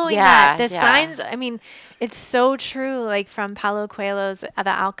following Yeah, that. The yeah. signs, I mean, it's so true. Like from Paulo Coelho's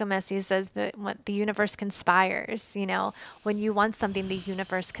The Alchemist, he says that what the universe conspires. When you want something, the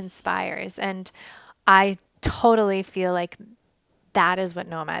universe conspires. And I totally feel like that is what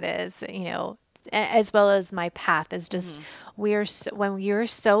nOMad is, as well as my path is just Mm-hmm. when you're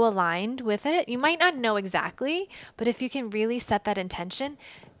so aligned with it, you might not know exactly, but if you can really set that intention,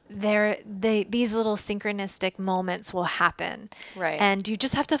 these little synchronistic moments will happen, Right. and you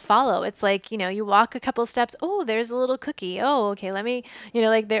just have to follow. It's like, you walk a couple steps, oh, there's a little cookie, oh, okay, let me,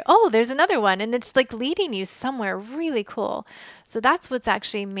 like there, oh, there's another one, and it's like leading you somewhere really cool. So that's what's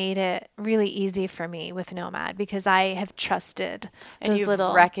actually made it really easy for me with nOMad, because I have trusted And those you've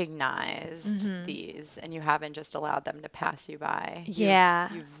little. recognized these, and you haven't just allowed them to pass you by.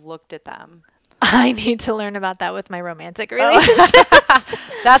 Yeah. You've looked at them. I need to learn about that with my romantic Oh, relationships,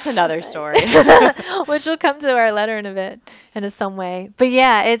 that's another story. which will come to our letter in a bit, in some way. But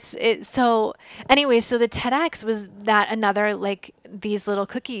yeah, so anyway, so the TEDx was that another, like, these little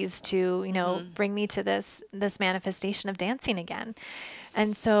cookies to, bring me to this manifestation of dancing again.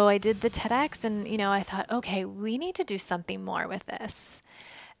 And so I did the TEDx, and, I thought, okay, we need to do something more with this.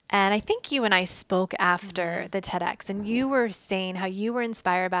 And I think you and I spoke after the TEDx, and you were saying how you were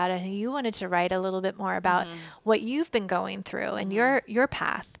inspired about it, and you wanted to write a little bit more about what you've been going through and your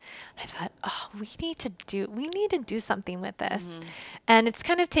path. And I thought, oh, we need to do something with this. And it's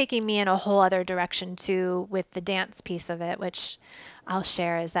kind of taking me in a whole other direction too, with the dance piece of it, which I'll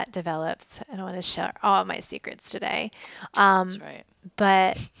share as that develops. I don't want to share all my secrets today. That's right.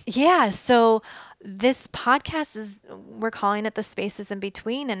 But yeah, so this podcast we're calling it The Spaces in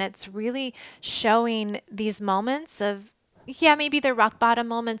Between, and it's really showing these moments of, yeah, maybe they're rock bottom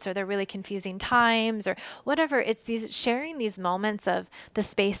moments, or they're really confusing times, or whatever. It's sharing these moments of the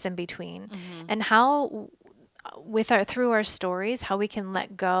space in between, and how through our stories, how we can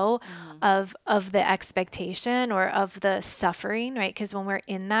let go of the expectation or of the suffering, right? Because when we're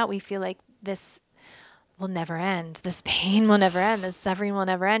in that, we feel like this will never end. This pain will never end. This suffering will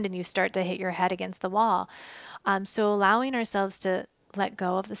never end. And you start to hit your head against the wall. So allowing ourselves to let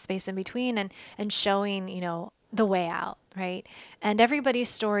go of the space in between, and showing, the way out, right? And everybody's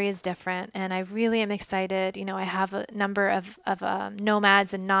story is different. And I really am excited. I have a number of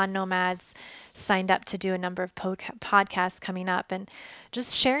nomads and non-nomads signed up to do a number of podcasts coming up, and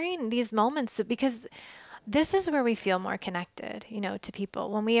just sharing these moments, because this is where we feel more connected, to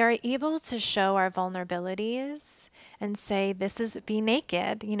people. When we are able to show our vulnerabilities and say, be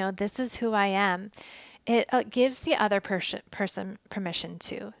naked, this is who I am. It gives the other person permission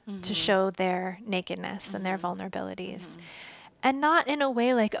to show their nakedness and their vulnerabilities. And not in a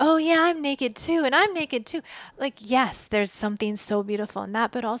way like, oh yeah, I'm naked too, and I'm naked too. Like, yes, there's something so beautiful in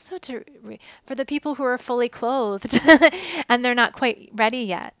that, but also for the people who are fully clothed and they're not quite ready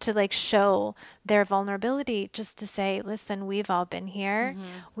yet to, like, show their vulnerability, just to say, listen, we've all been here.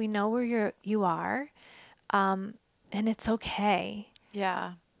 We know where you are, and it's okay.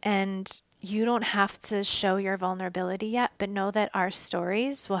 Yeah. And you don't have to show your vulnerability yet, but know that our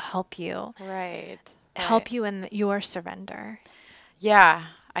stories will help you. Right. Help you in your surrender. Yeah,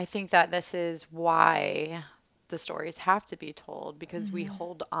 I think that this is why the stories have to be told, because we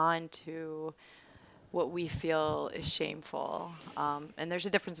hold on to what we feel is shameful. And there's a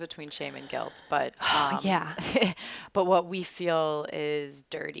difference between shame and guilt, but Yeah. but what we feel is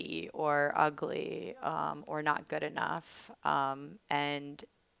dirty or ugly, or not good enough. And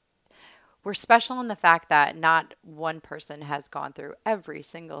we're special in the fact that not one person has gone through every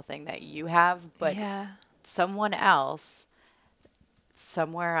single thing that you have, but Yeah. someone else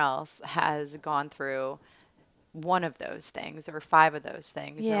somewhere else has gone through one of those things or five of those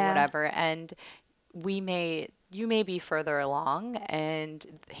things or Yeah. whatever. And you may be further along,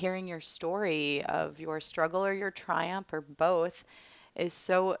 and hearing your story of your struggle or your triumph or both is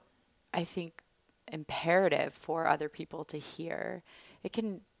so, I think, imperative for other people to hear. It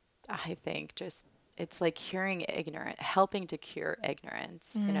can, I think, just, it's like helping to cure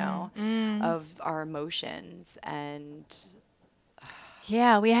ignorance, of our emotions. And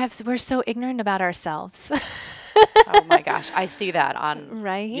Yeah, we're so ignorant about ourselves. oh my gosh, I see that on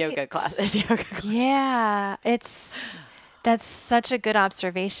Right? yoga classes. Yeah, that's such a good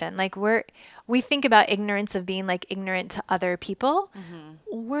observation. Like, we think about ignorance of being, like, ignorant to other people.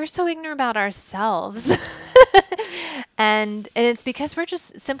 We're so ignorant about ourselves. And it's because we're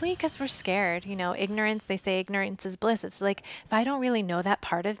scared. Ignorance, they say ignorance is bliss. It's like, if I don't really know that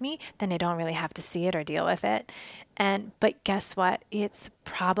part of me, then I don't really have to see it or deal with it. But guess what? It's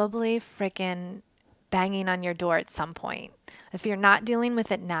probably freaking banging on your door at some point. If you're not dealing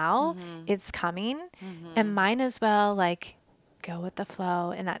with it now, it's coming. And might as well, like, go with the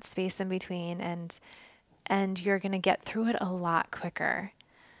flow in that space in between, and you're going to get through it a lot quicker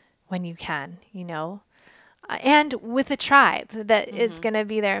when you can, and with a tribe that is going to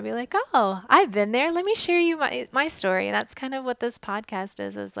be there and be like, oh, I've been there. Let me share you my story. And that's kind of what this podcast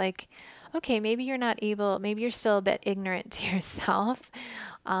is like, okay, maybe you're not able, maybe you're still a bit ignorant to yourself,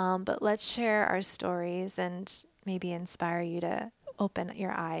 but let's share our stories and maybe inspire you to open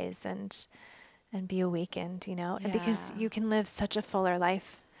your eyes and be awakened, and because Yeah. you can live such a fuller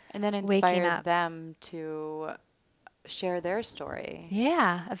life And then waking inspire up. them to share their story.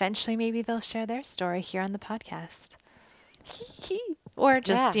 Yeah, eventually maybe they'll share their story here on the podcast. Or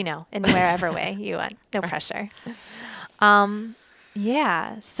just, Yeah. in wherever way you want. No Right. pressure. Um,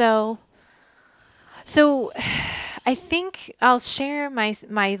 yeah. So I think I'll share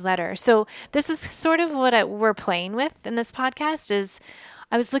my letter. So this is sort of what we're playing with in this podcast is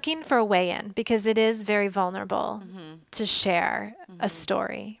I was looking for a way in because it is very vulnerable to share a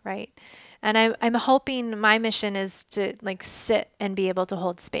story, right? And I'm hoping my mission is to like sit and be able to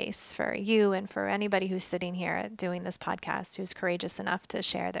hold space for you and for anybody who's sitting here doing this podcast who's courageous enough to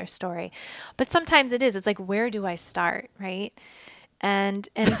share their story. But sometimes it's like, where do I start, right? And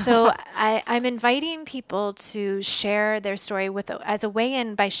so I'm inviting people to share their story as a way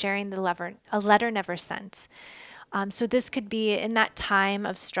in by sharing a letter never sent. So this could be in that time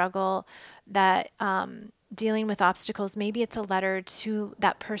of struggle that dealing with obstacles. Maybe it's a letter to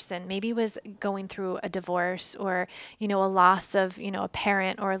that person. Maybe it was going through a divorce or, a loss of, a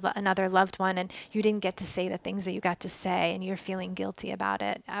parent or another loved one, and you didn't get to say the things that you got to say, and you're feeling guilty about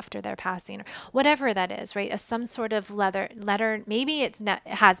it after their passing, or whatever that is, right? Some sort of letter. Maybe it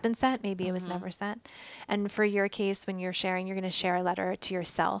has been sent. Maybe it was never sent. And for your case, when you're sharing, you're going to share a letter to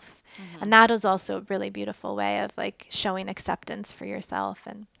yourself. And that is also a really beautiful way of like showing acceptance for yourself.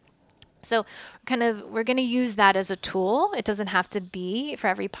 And so we're going to use that as a tool. It doesn't have to be for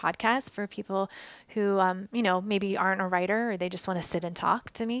every podcast for people who, maybe aren't a writer or they just want to sit and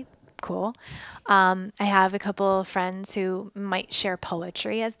talk to me. Cool. I have a couple of friends who might share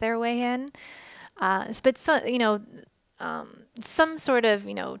poetry as their way in. But so, some sort of,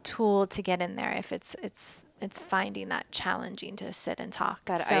 tool to get in there if it's finding that challenging to sit and talk.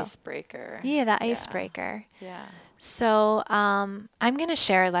 That So icebreaker. yeah, the Yeah. icebreaker. Yeah. So I'm going to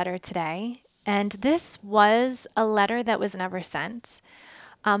share a letter today. And this was a letter that was never sent.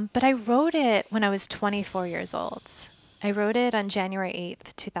 But I wrote it when I was 24 years old. I wrote it on January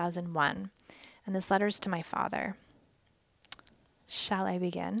 8th, 2001. And this letter's to my father. Shall I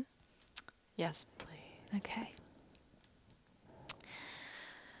begin? Yes, please. Okay.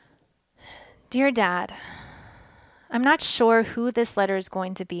 Dear Dad, I'm not sure who this letter is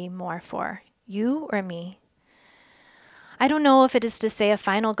going to be more for, you or me. I don't know if it is to say a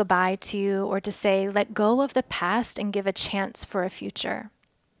final goodbye to you or to say let go of the past and give a chance for a future.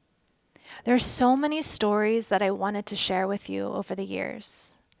 There are so many stories that I wanted to share with you over the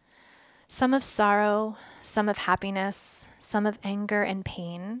years. Some of sorrow, some of happiness, some of anger and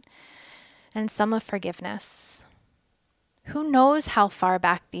pain, and some of forgiveness. Who knows how far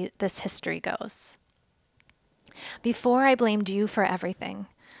back this history goes? Before I blamed you for everything.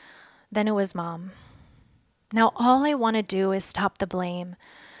 Then it was Mom. Now all I want to do is stop the blame,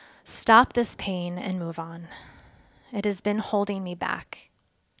 stop this pain, and move on. It has been holding me back.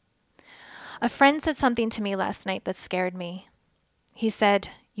 A friend said something to me last night that scared me. He said,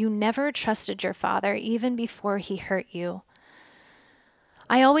 "You never trusted your father even before he hurt you."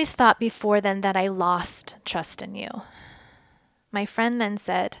 I always thought before then that I lost trust in you. My friend then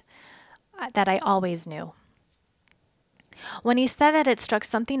said that I always knew. When he said that, it struck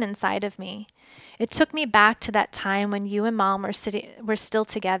something inside of me. It took me back to that time when you and Mom were still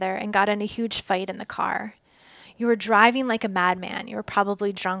together and got in a huge fight in the car. You were driving like a madman. You were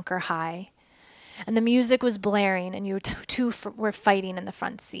probably drunk or high. And the music was blaring and you two were fighting in the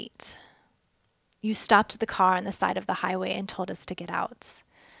front seat. You stopped the car on the side of the highway and told us to get out.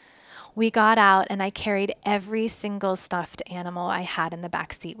 We got out and I carried every single stuffed animal I had in the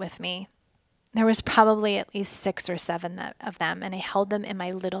back seat with me. There was probably at least 6 or 7 of them, and I held them in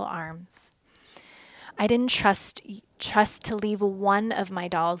my little arms. I didn't trust to leave one of my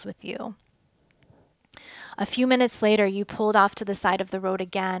dolls with you. A few minutes later, you pulled off to the side of the road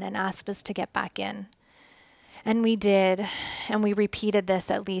again and asked us to get back in. And we did, and we repeated this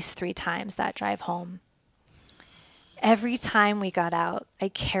at least 3 times that drive home. Every time we got out, I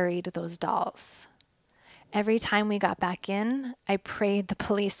carried those dolls. Every time we got back in, I prayed the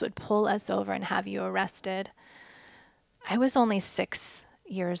police would pull us over and have you arrested. I was only 6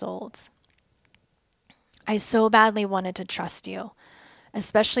 years old. I so badly wanted to trust you,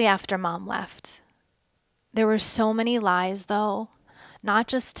 especially after Mom left. There were so many lies, though, not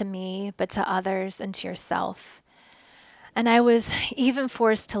just to me, but to others and to yourself. And I was even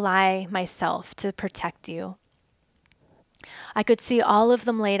forced to lie myself to protect you. I could see all of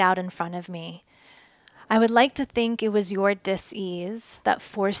them laid out in front of me. I would like to think it was your dis-ease that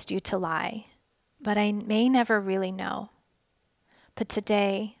forced you to lie, but I may never really know. But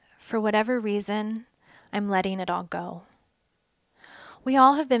today, for whatever reason, I'm letting it all go. We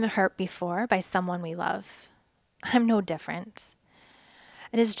all have been hurt before by someone we love. I'm no different.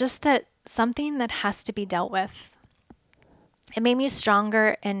 It is just that something that has to be dealt with. It made me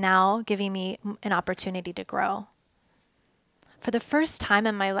stronger and now giving me an opportunity to grow. For the first time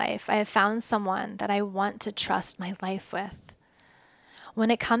in my life, I have found someone that I want to trust my life with.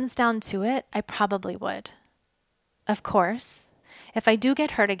 When it comes down to it, I probably would. Of course, if I do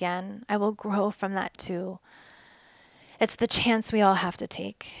get hurt again, I will grow from that too. It's the chance we all have to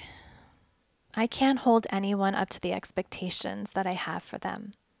take. I can't hold anyone up to the expectations that I have for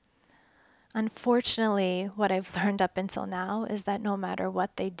them. Unfortunately, what I've learned up until now is that no matter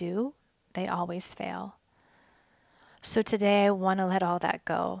what they do, they always fail. So today I want to let all that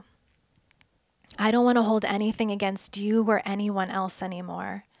go. I don't want to hold anything against you or anyone else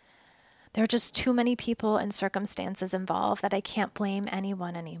anymore. There are just too many people and circumstances involved that I can't blame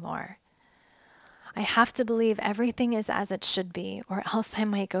anyone anymore. I have to believe everything is as it should be, or else I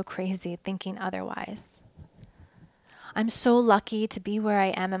might go crazy thinking otherwise. I'm so lucky to be where I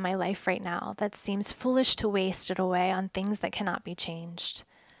am in my life right now that seems foolish to waste it away on things that cannot be changed.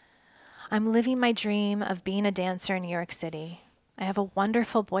 I'm living my dream of being a dancer in New York City. I have a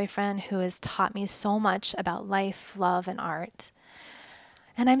wonderful boyfriend who has taught me so much about life, love, and art.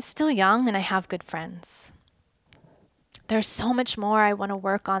 And I'm still young and I have good friends. There's so much more I want to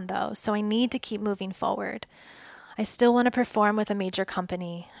work on though, so I need to keep moving forward. I still want to perform with a major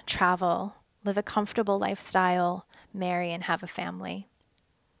company, travel, live a comfortable lifestyle, marry, and have a family.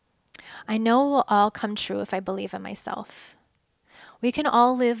 I know it will all come true if I believe in myself. We can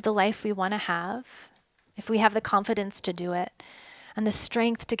all live the life we want to have if we have the confidence to do it and the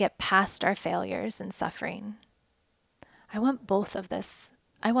strength to get past our failures and suffering. I want both of this.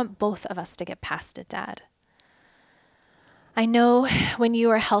 I want both of us to get past it, Dad. I know when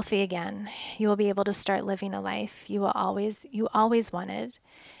you are healthy again, you will be able to start living a life you always wanted,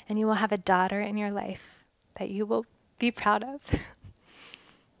 and you will have a daughter in your life that you will be proud of.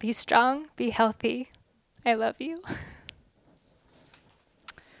 Be strong, be healthy. I love you.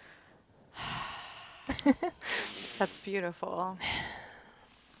 That's beautiful.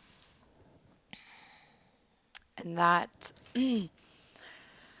 And that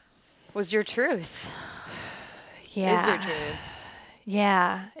was your truth. Yeah. Is your truth.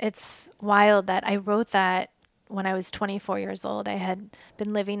 Yeah. It's wild that I wrote that when I was 24 years old. I had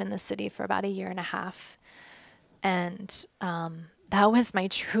been living in the city for about a year and a half. And that was my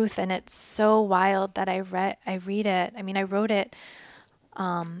truth. And it's so wild that I read it. I mean, I wrote it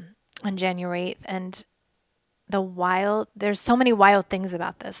on January 8th. And there's so many wild things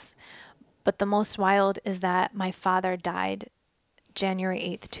about this. But the most wild is that my father died January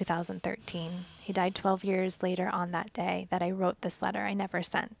 8th, 2013. He died 12 years later on that day that I wrote this letter I never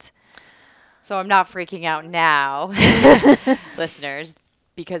sent. So I'm not freaking out now, listeners,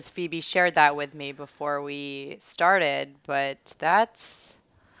 because Phoebe shared that with me before we started, but that's,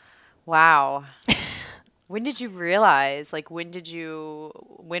 wow. When did you realize, like, when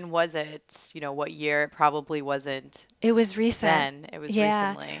was it, what year? It probably wasn't It was recent. then. It was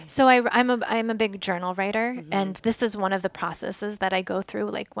recently. So I'm a big journal writer, and this is one of the processes that I go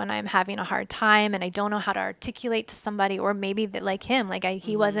through, like when I'm having a hard time and I don't know how to articulate to somebody, or maybe that like him, like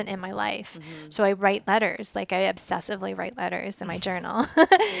he wasn't in my life. So I write letters, like I obsessively write letters in my journal.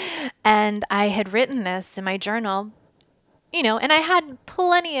 And I had written this in my journal, and I had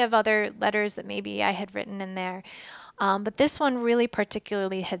plenty of other letters that maybe I had written in there. But this one really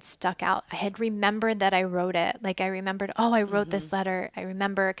particularly had stuck out. I had remembered that I wrote it. Like I remembered, I wrote this letter. I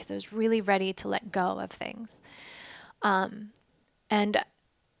remember because I was really ready to let go of things. And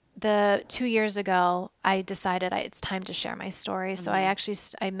the 2 years ago, I decided it's time to share my story. So I actually,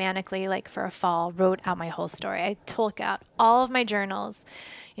 I manically, like for a fall, wrote out my whole story. I took out all of my journals.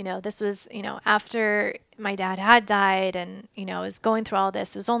 This was, after my dad had died and, I was going through all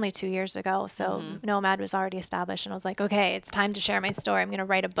this. It was only 2 years ago. So nOMad was already established. And I was like, okay, it's time to share my story. I'm going to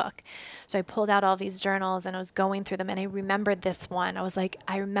write a book. So I pulled out all these journals and I was going through them. And I remembered this one. I was like,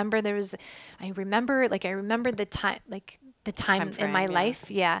 I remembered the time in my life.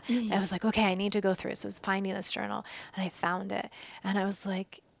 Yeah. I was like, okay, I need to go through it. So I was finding this journal and I found it and I was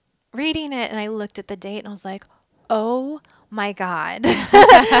like reading it and I looked at the date and I was like, oh my God.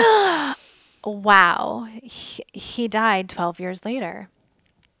 Wow. He died 12 years later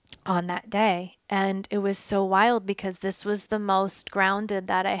on that day. And it was so wild because this was the most grounded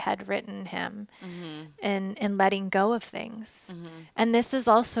that I had written him in letting go of things. And this is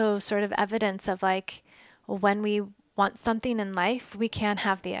also sort of evidence of like, when we want something in life, we can't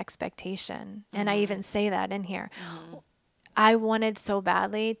have the expectation. And I even say that in here. I wanted so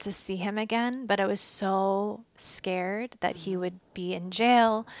badly to see him again, but I was so scared that he would be in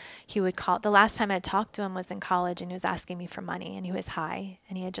jail. He would call. The last time I talked to him was in college, and he was asking me for money, and he was high,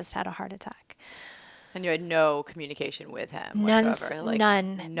 and he had just had a heart attack. And you had no communication with him None, whatsoever, like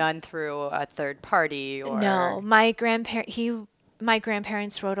none. none through a third party No, or my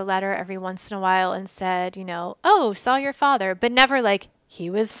grandparents wrote a letter every once in a while and said, oh, saw your father, but never like he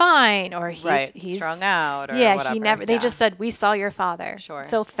was fine or right, strung out or yeah, he whatever. never, they Yeah, just said, we saw your father. sure.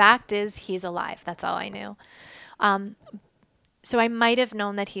 So fact is he's alive. That's all I knew. So I might have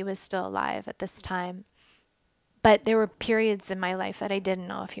known that he was still alive at this time, but there were periods in my life that I didn't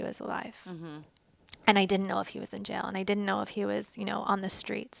know if he was alive. And I didn't know if he was in jail, and I didn't know if he was, on the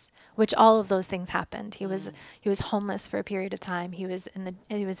streets, which all of those things happened. He was homeless for a period of time. He was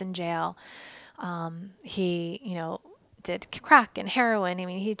in jail. He, did crack and heroin. I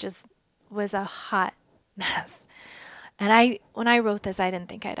mean, he just was a hot mess. And when I wrote this, I didn't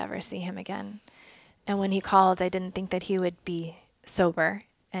think I'd ever see him again. And when he called, I didn't think that he would be sober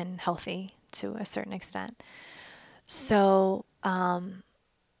and healthy to a certain extent. So,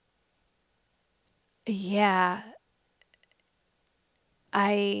 yeah,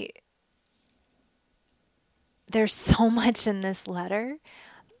 I there's so much in this letter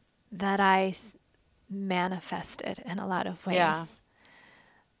that manifested in a lot of ways. Yeah.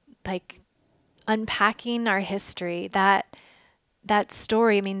 Like unpacking our history, that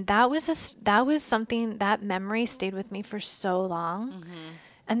story. I mean, that was something, that memory stayed with me for so long.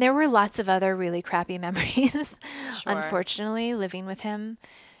 And there were lots of other really crappy memories, unfortunately, living with him.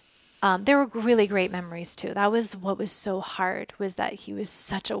 There were really great memories too. That was what was so hard, was that he was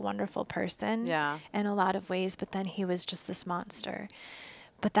such a wonderful person Yeah. in a lot of ways, but then he was just this monster.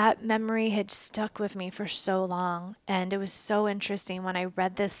 But that memory had stuck with me for so long. And it was so interesting when I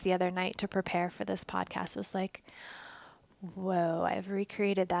read this the other night to prepare for this podcast. It was like, whoa, I've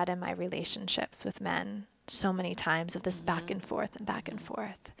recreated that in my relationships with men so many times, of this back and forth and back and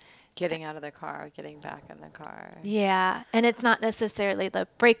forth. Getting out of the car, getting back in the car. Yeah. And it's not necessarily the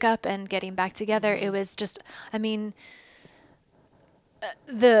breakup and getting back together. It was just, I mean,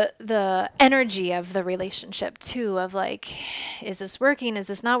 the energy of the relationship too, of like, is this working, is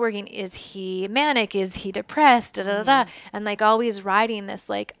this not working, is he manic, is he depressed, da, da, da, da. And like always riding this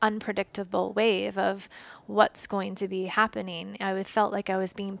like unpredictable wave of what's going to be happening. Felt like I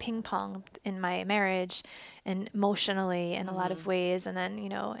was being ping ponged in my marriage and emotionally in a lot of ways, and then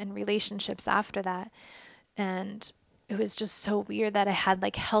in relationships after that. And it was just so weird that I had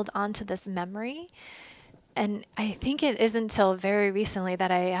like held on to this memory. And I think it isn't until very recently that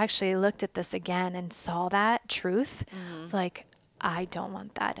I actually looked at this again and saw that truth. Like, I don't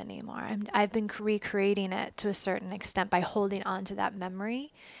want that anymore. I've been recreating it to a certain extent by holding on to that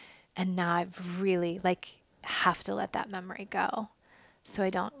memory. And now I've really like have to let that memory go so I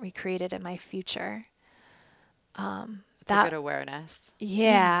don't recreate it in my future. It's a good awareness.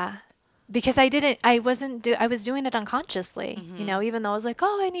 Yeah. Because I was doing it unconsciously, even though I was like,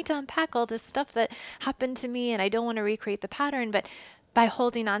 oh, I need to unpack all this stuff that happened to me and I don't want to recreate the pattern. But by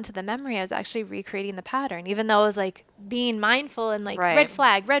holding on to the memory, I was actually recreating the pattern, even though I was like being mindful and like red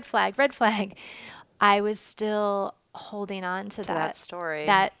flag, red flag, red flag. I was still holding on to that story.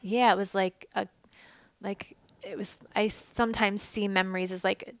 Yeah, it was I sometimes see memories as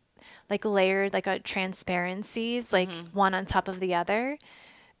like layered, like a transparencies, like one on top of the other.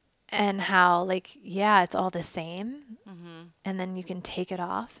 And how like, yeah, it's all the same. And then you can take it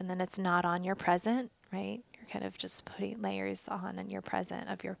off and then it's not on your present, right? You're kind of just putting layers on in your present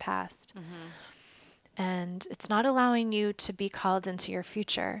of your past. And it's not allowing you to be called into your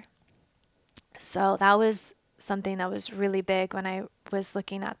future. So that was something that was really big when I was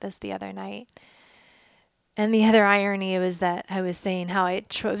looking at this the other night. And the other irony was that I was saying how I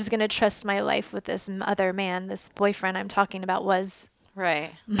was going to trust my life with this other man. This boyfriend I'm talking about was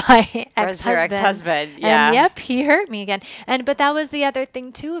right. my ex-husband. Your ex-husband, yeah. And yep, he hurt me again. But that was the other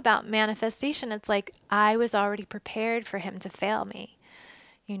thing too about manifestation. It's like I was already prepared for him to fail me,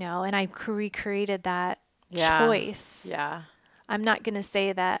 and I recreated that choice. Yeah. I'm not going to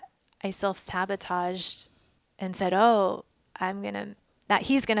say that I self-sabotaged and said, oh, that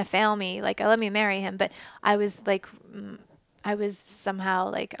he's going to fail me. Like, let me marry him. But I was like, I was somehow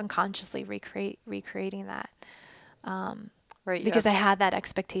like unconsciously recreating that. Right. Because I had that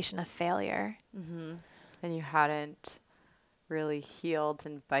expectation of failure. And you hadn't really healed,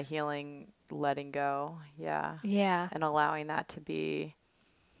 and by healing, letting go. Yeah. Yeah. And allowing that to be,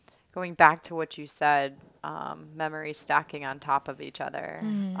 going back to what you said, memories stacking on top of each other.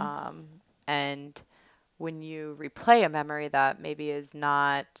 And when you replay a memory that maybe is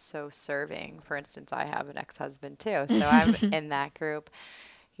not so serving. For instance, I have an ex-husband too, so I'm in that group.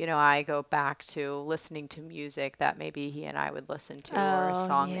 I go back to listening to music that maybe he and I would listen to, or a Oh,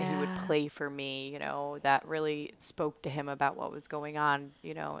 song that he would yeah. play for me, that really spoke to him about what was going on,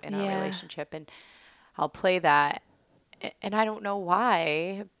 in our Yeah. relationship. And I'll play that. And I don't know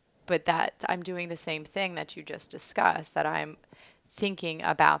why, but that I'm doing the same thing that you just discussed, that I'm thinking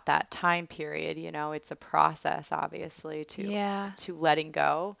about that time period. It's a process, obviously, Yeah. to letting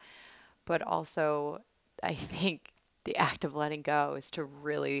go, but also I think the act of letting go is to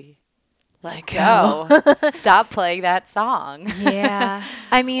really Let let go. go. Stop playing that song. Yeah.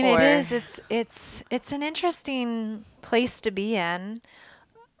 I mean, it Or, is. It's an interesting place to be in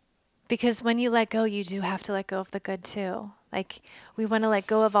because when you let go, you do have to let go of the good too. Like we want to let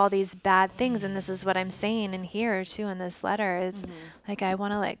go of all these bad things, and this is what I'm saying in here too in this letter. It's like I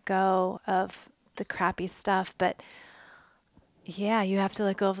want to let go of the crappy stuff, but yeah, you have to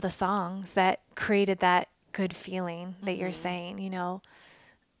let go of the songs that created that good feeling that you're saying,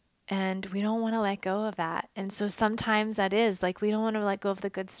 and we don't want to let go of that. And so sometimes that is like we don't want to let go of the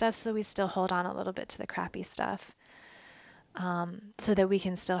good stuff, so we still hold on a little bit to the crappy stuff, so that we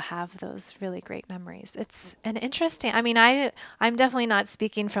can still have those really great memories. It's an interesting. I mean, I'm definitely not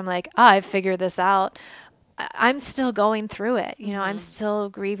speaking from like, I've figured this out. I'm still going through it. I'm still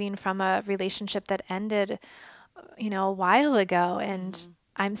grieving from a relationship that ended, a while ago, and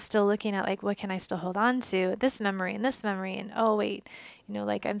I'm still looking at like what can I still hold on to, this memory and this memory, and oh wait,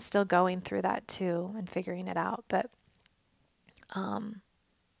 like I'm still going through that too and figuring it out. But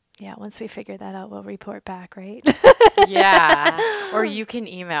yeah, once we figure that out, we'll report back, right? yeah. Or you can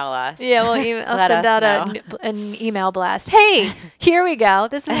email us. Yeah, I'll Let send us out know. an email blast. Hey, here we go.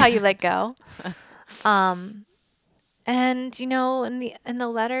 This is how you let go. And in the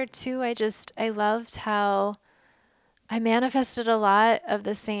letter too, I loved how I manifested a lot of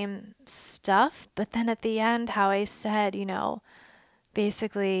the same stuff, but then at the end, how I said,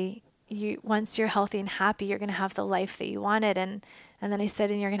 basically, once you're healthy and happy, you're going to have the life that you wanted, and then I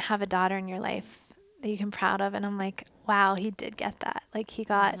said, and you're going to have a daughter in your life that you can be proud of, and I'm like, wow, he did get that. Like he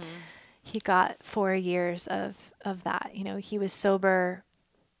got 4 years of that. He was sober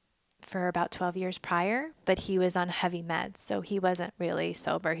for about 12 years prior, but he was on heavy meds, so he wasn't really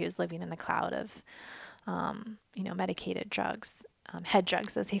sober. He was living in a cloud of medicated drugs, head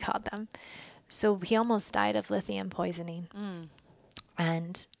drugs, as he called them. So he almost died of lithium poisoning.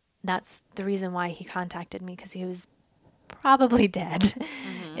 And that's the reason why he contacted me, because he was probably dead,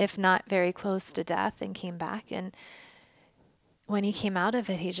 if not very close to death, and came back. And when he came out of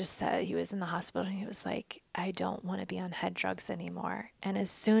it, he just said he was in the hospital and he was like, I don't want to be on head drugs anymore. And as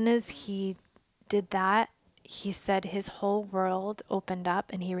soon as he did that, he said his whole world opened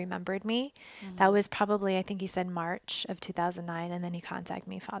up and he remembered me. That was probably, I think he said March of 2009. And then he contacted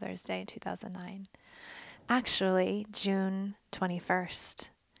me Father's Day 2009. Actually, June 21st,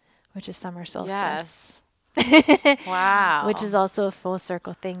 which is summer solstice. Yes. Which Wow. is also a full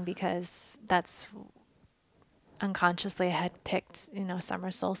circle thing, because that's unconsciously I had picked,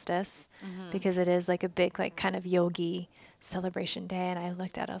 summer solstice, because it is like a big, like kind of yogi celebration day. And I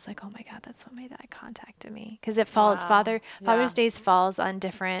looked at it, I was like, oh my God, that's what made that contacted me. Because it falls, Wow. Yeah. Father's Days falls on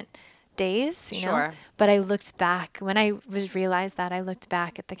different days, Sure. But I looked back, when I realized that, I looked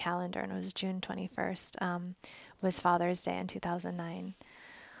back at the calendar and it was June 21st, was Father's Day in 2009.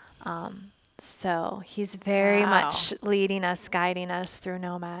 So he's very Wow. much leading us, guiding us through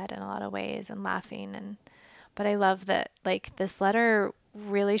nOMad in a lot of ways, and laughing. But I love that, like, this letter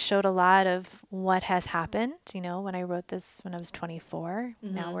really showed a lot of what has happened. When I wrote this when I was 24,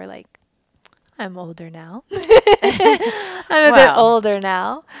 now we're like, I'm older now. I'm a bit Well, older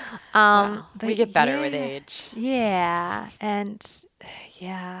now. we But get better with yeah, age. yeah. And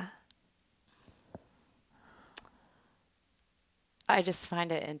yeah, I just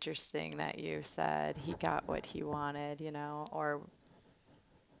find it interesting that you said he got what he wanted, or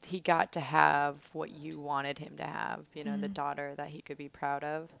he got to have what you wanted him to have, the daughter that he could be proud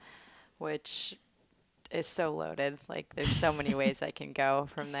of, which is so loaded. Like, there's so many ways I can go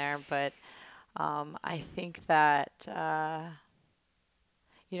from there. But I think that,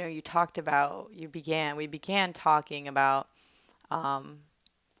 you talked about, we began talking about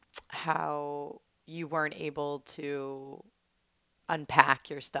how you weren't able to unpack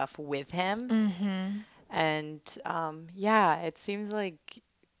your stuff with him. And yeah, it seems like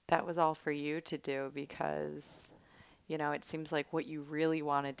that was all for you to do, because, it seems like what you really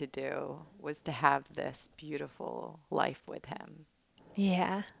wanted to do was to have this beautiful life with him,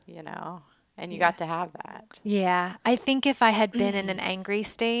 yeah. you know? and you Yeah. got to have that. Yeah, I think if I had been in an angry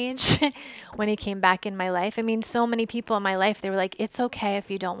stage when he came back in my life, I mean, so many people in my life, they were like, it's okay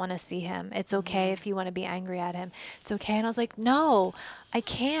if you don't want to see him. It's okay if you want to be angry at him. It's okay. And I was like, no, I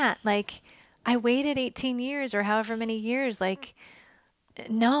can't. Like, I waited 18 years or however many years. Like,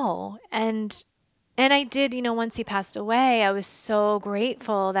 no. And I did, once he passed away, I was so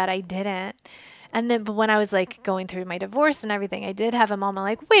grateful that I didn't. And then, but when I was like going through my divorce and everything, I did have a moment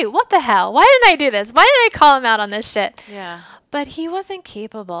like, wait, what the hell? Why didn't I do this? Why did I call him out on this shit? Yeah. But he wasn't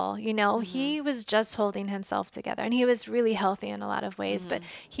capable, he was just holding himself together and he was really healthy in a lot of ways, but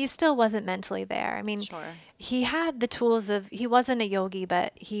he still wasn't mentally there. I mean, Sure. he had the tools he wasn't a yogi,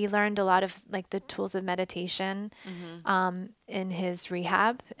 but he learned a lot of like the tools of meditation in his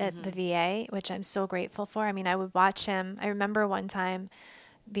rehab at the VA, which I'm so grateful for. I mean, I would watch him. I remember one time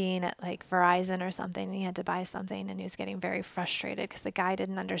being at like Verizon or something and he had to buy something and he was getting very frustrated because the guy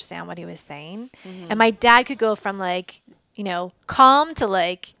didn't understand what he was saying. And my dad could go from like, calm to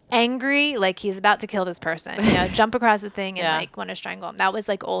like angry, like he's about to kill this person, jump across the thing and Yeah. like want to strangle him. That was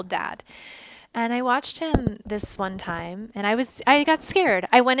like old dad. And I watched him this one time and I got scared.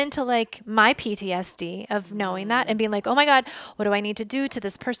 I went into like my PTSD of knowing that and being like, oh my God, what do I need to do to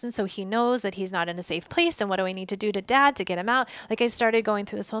this person so he knows that he's not in a safe place? And what do I need to do to dad to get him out? Like I started going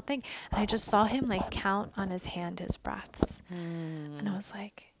through this whole thing and I just saw him like count on his hand his breaths. And I was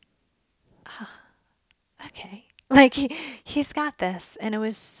like, okay. Like he's got this. And it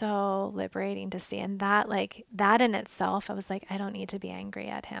was so liberating to see. And that in itself, I was like, I don't need to be angry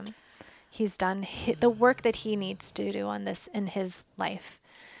at him. He's done the work that he needs to do on this in his life.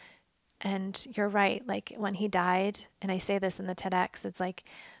 And you're right. Like when he died, and I say this in the TEDx, it's like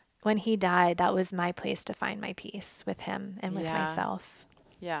when he died, that was my place to find my peace with him and with Yeah. myself.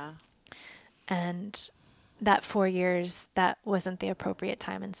 Yeah. And that 4 years, that wasn't the appropriate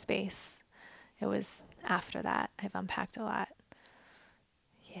time and space. It was after that. I've unpacked a lot.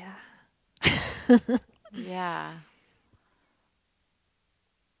 Yeah. Yeah.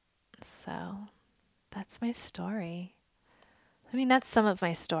 So that's my story. I mean, that's some of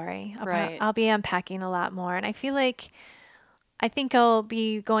my story. Right. I'll be unpacking a lot more. And I think I'll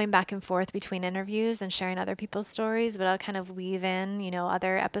be going back and forth between interviews and sharing other people's stories, but I'll kind of weave in,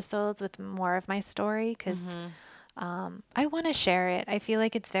 other episodes with more of my story because I want to share it. I feel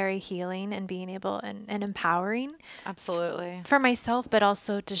like it's very healing and being able and empowering Absolutely. for myself, but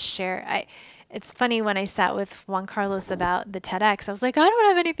also to share. It's funny when I sat with Juan Carlos about the TEDx, I was like, I don't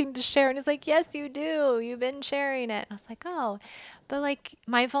have anything to share. And he's like, yes, you do. You've been sharing it. And I was like, oh, but like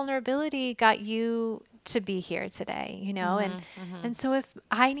my vulnerability got you to be here today, and so if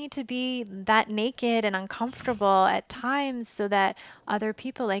I need to be that naked and uncomfortable at times so that other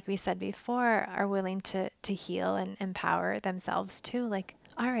people, like we said before, are willing to heal and empower themselves too, like,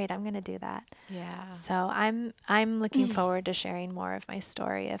 all right, I'm going to do that. Yeah. So I'm looking forward to sharing more of my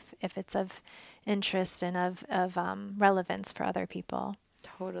story if it's of interest and of relevance for other people.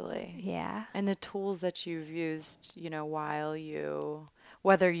 Totally. Yeah. And the tools that you've used,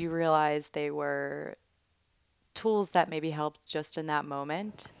 whether you realize they were tools that maybe helped just in that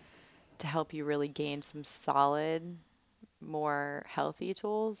moment to help you really gain some solid, more healthy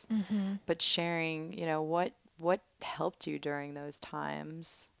tools, but sharing, what helped you during those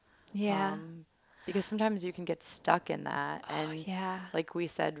times. Yeah. Because sometimes you can get stuck in that and Yeah. like we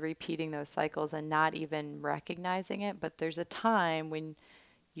said, repeating those cycles and not even recognizing it. But there's a time when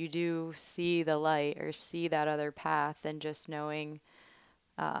you do see the light or see that other path and just knowing,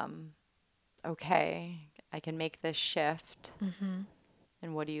 okay, I can make this shift.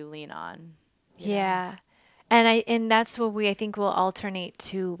 And what do you lean on? Yeah. And that's what I think we'll alternate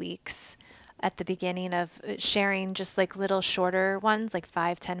 2 weeks at the beginning of sharing just like little shorter ones, like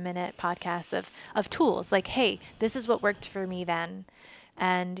 5-10 minute podcasts of tools. Like, hey, this is what worked for me then.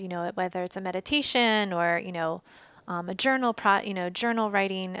 And, whether it's a meditation or, a journal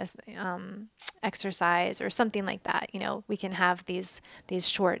writing exercise or something like that, we can have these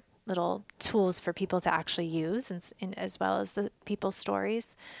short little tools for people to actually use and as well as the people's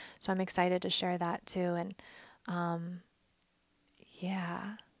stories. So I'm excited to share that too. And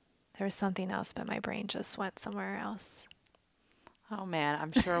yeah, there was something else, but my brain just went somewhere else. Oh man,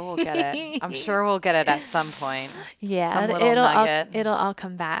 I'm sure we'll get it. I'm sure we'll get it at some point. Yeah, Some little nugget. it'll all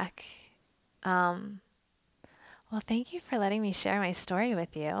come back. Well, thank you for letting me share my story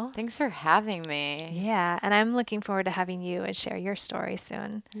with you. Thanks for having me. Yeah, and I'm looking forward to having you and share your story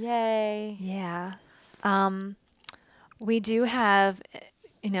soon. Yay. Yeah. We do have,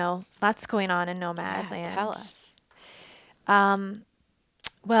 lots going on in nOMad Yeah, land. tell us.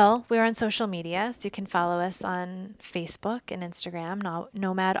 Well, we're on social media, so you can follow us on Facebook and Instagram,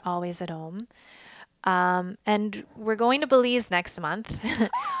 Nomad Always at Home. And we're going to Belize next month.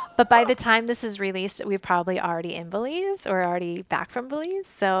 But by the time this is released, we're probably already in Belize or already back from Belize.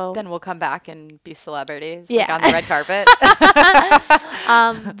 So, Then we'll come back and be celebrities, like on the yeah. red carpet.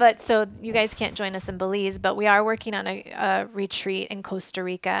 But so you guys can't join us in Belize, but we are working on a retreat in Costa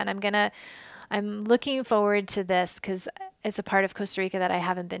Rica. And I'm looking forward to this because it's a part of Costa Rica that I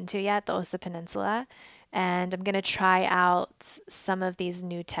haven't been to yet, the Osa Peninsula. And I'm going to try out some of these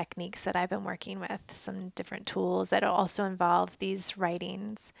new techniques that I've been working with, some different tools that also involve these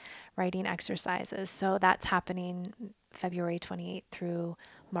writing exercises. So that's happening February 28th through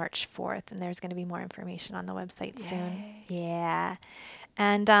March 4th. And there's going to be more information on the website soon. Yay. Yeah.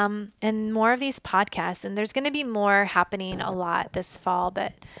 And more of these podcasts, and there's going to be more happening a lot this fall,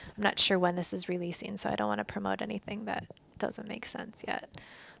 but I'm not sure when this is releasing, so I don't want to promote anything that doesn't make sense yet.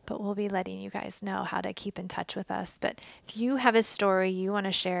 But we'll be letting you guys know how to keep in touch with us. But if you have a story you want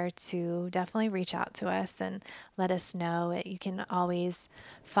to share too, definitely reach out to us and let us know. You can always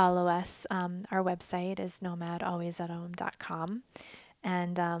follow us. Our website is nomadalwaysathome.com,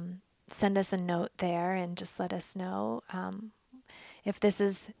 and send us a note there and just let us know if this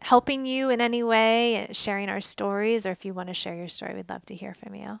is helping you in any way, sharing our stories, or if you want to share your story, we'd love to hear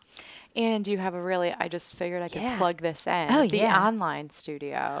from you. And you have I just figured I could Yeah. plug this in. Oh, The yeah. online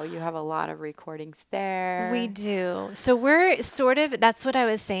studio. You have a lot of recordings there. We do. So we're sort of, that's what I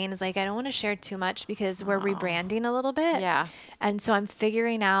was saying is like, I don't want to share too much because we're rebranding a little bit. Yeah. And so I'm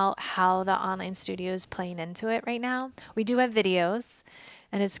figuring out how the online studio is playing into it right now. We do have videos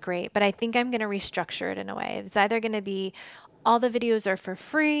and it's great, but I think I'm going to restructure it in a way. It's either going to be all the videos are for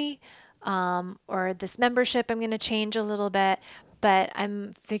free, or this membership I'm going to change a little bit. But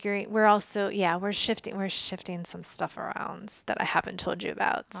I'm figuring we're also we're shifting some stuff around that I haven't told you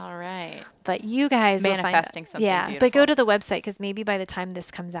about. All right. But you guys will find Manifesting something yeah. beautiful. But go to the website because maybe by the time this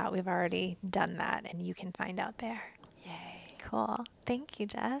comes out, we've already done that, and you can find out there. Yay. Cool. Thank you,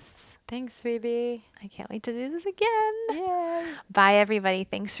 Jess. Thanks, Phoebe. I can't wait to do this again. Yay. Bye, everybody.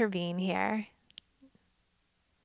 Thanks for being here.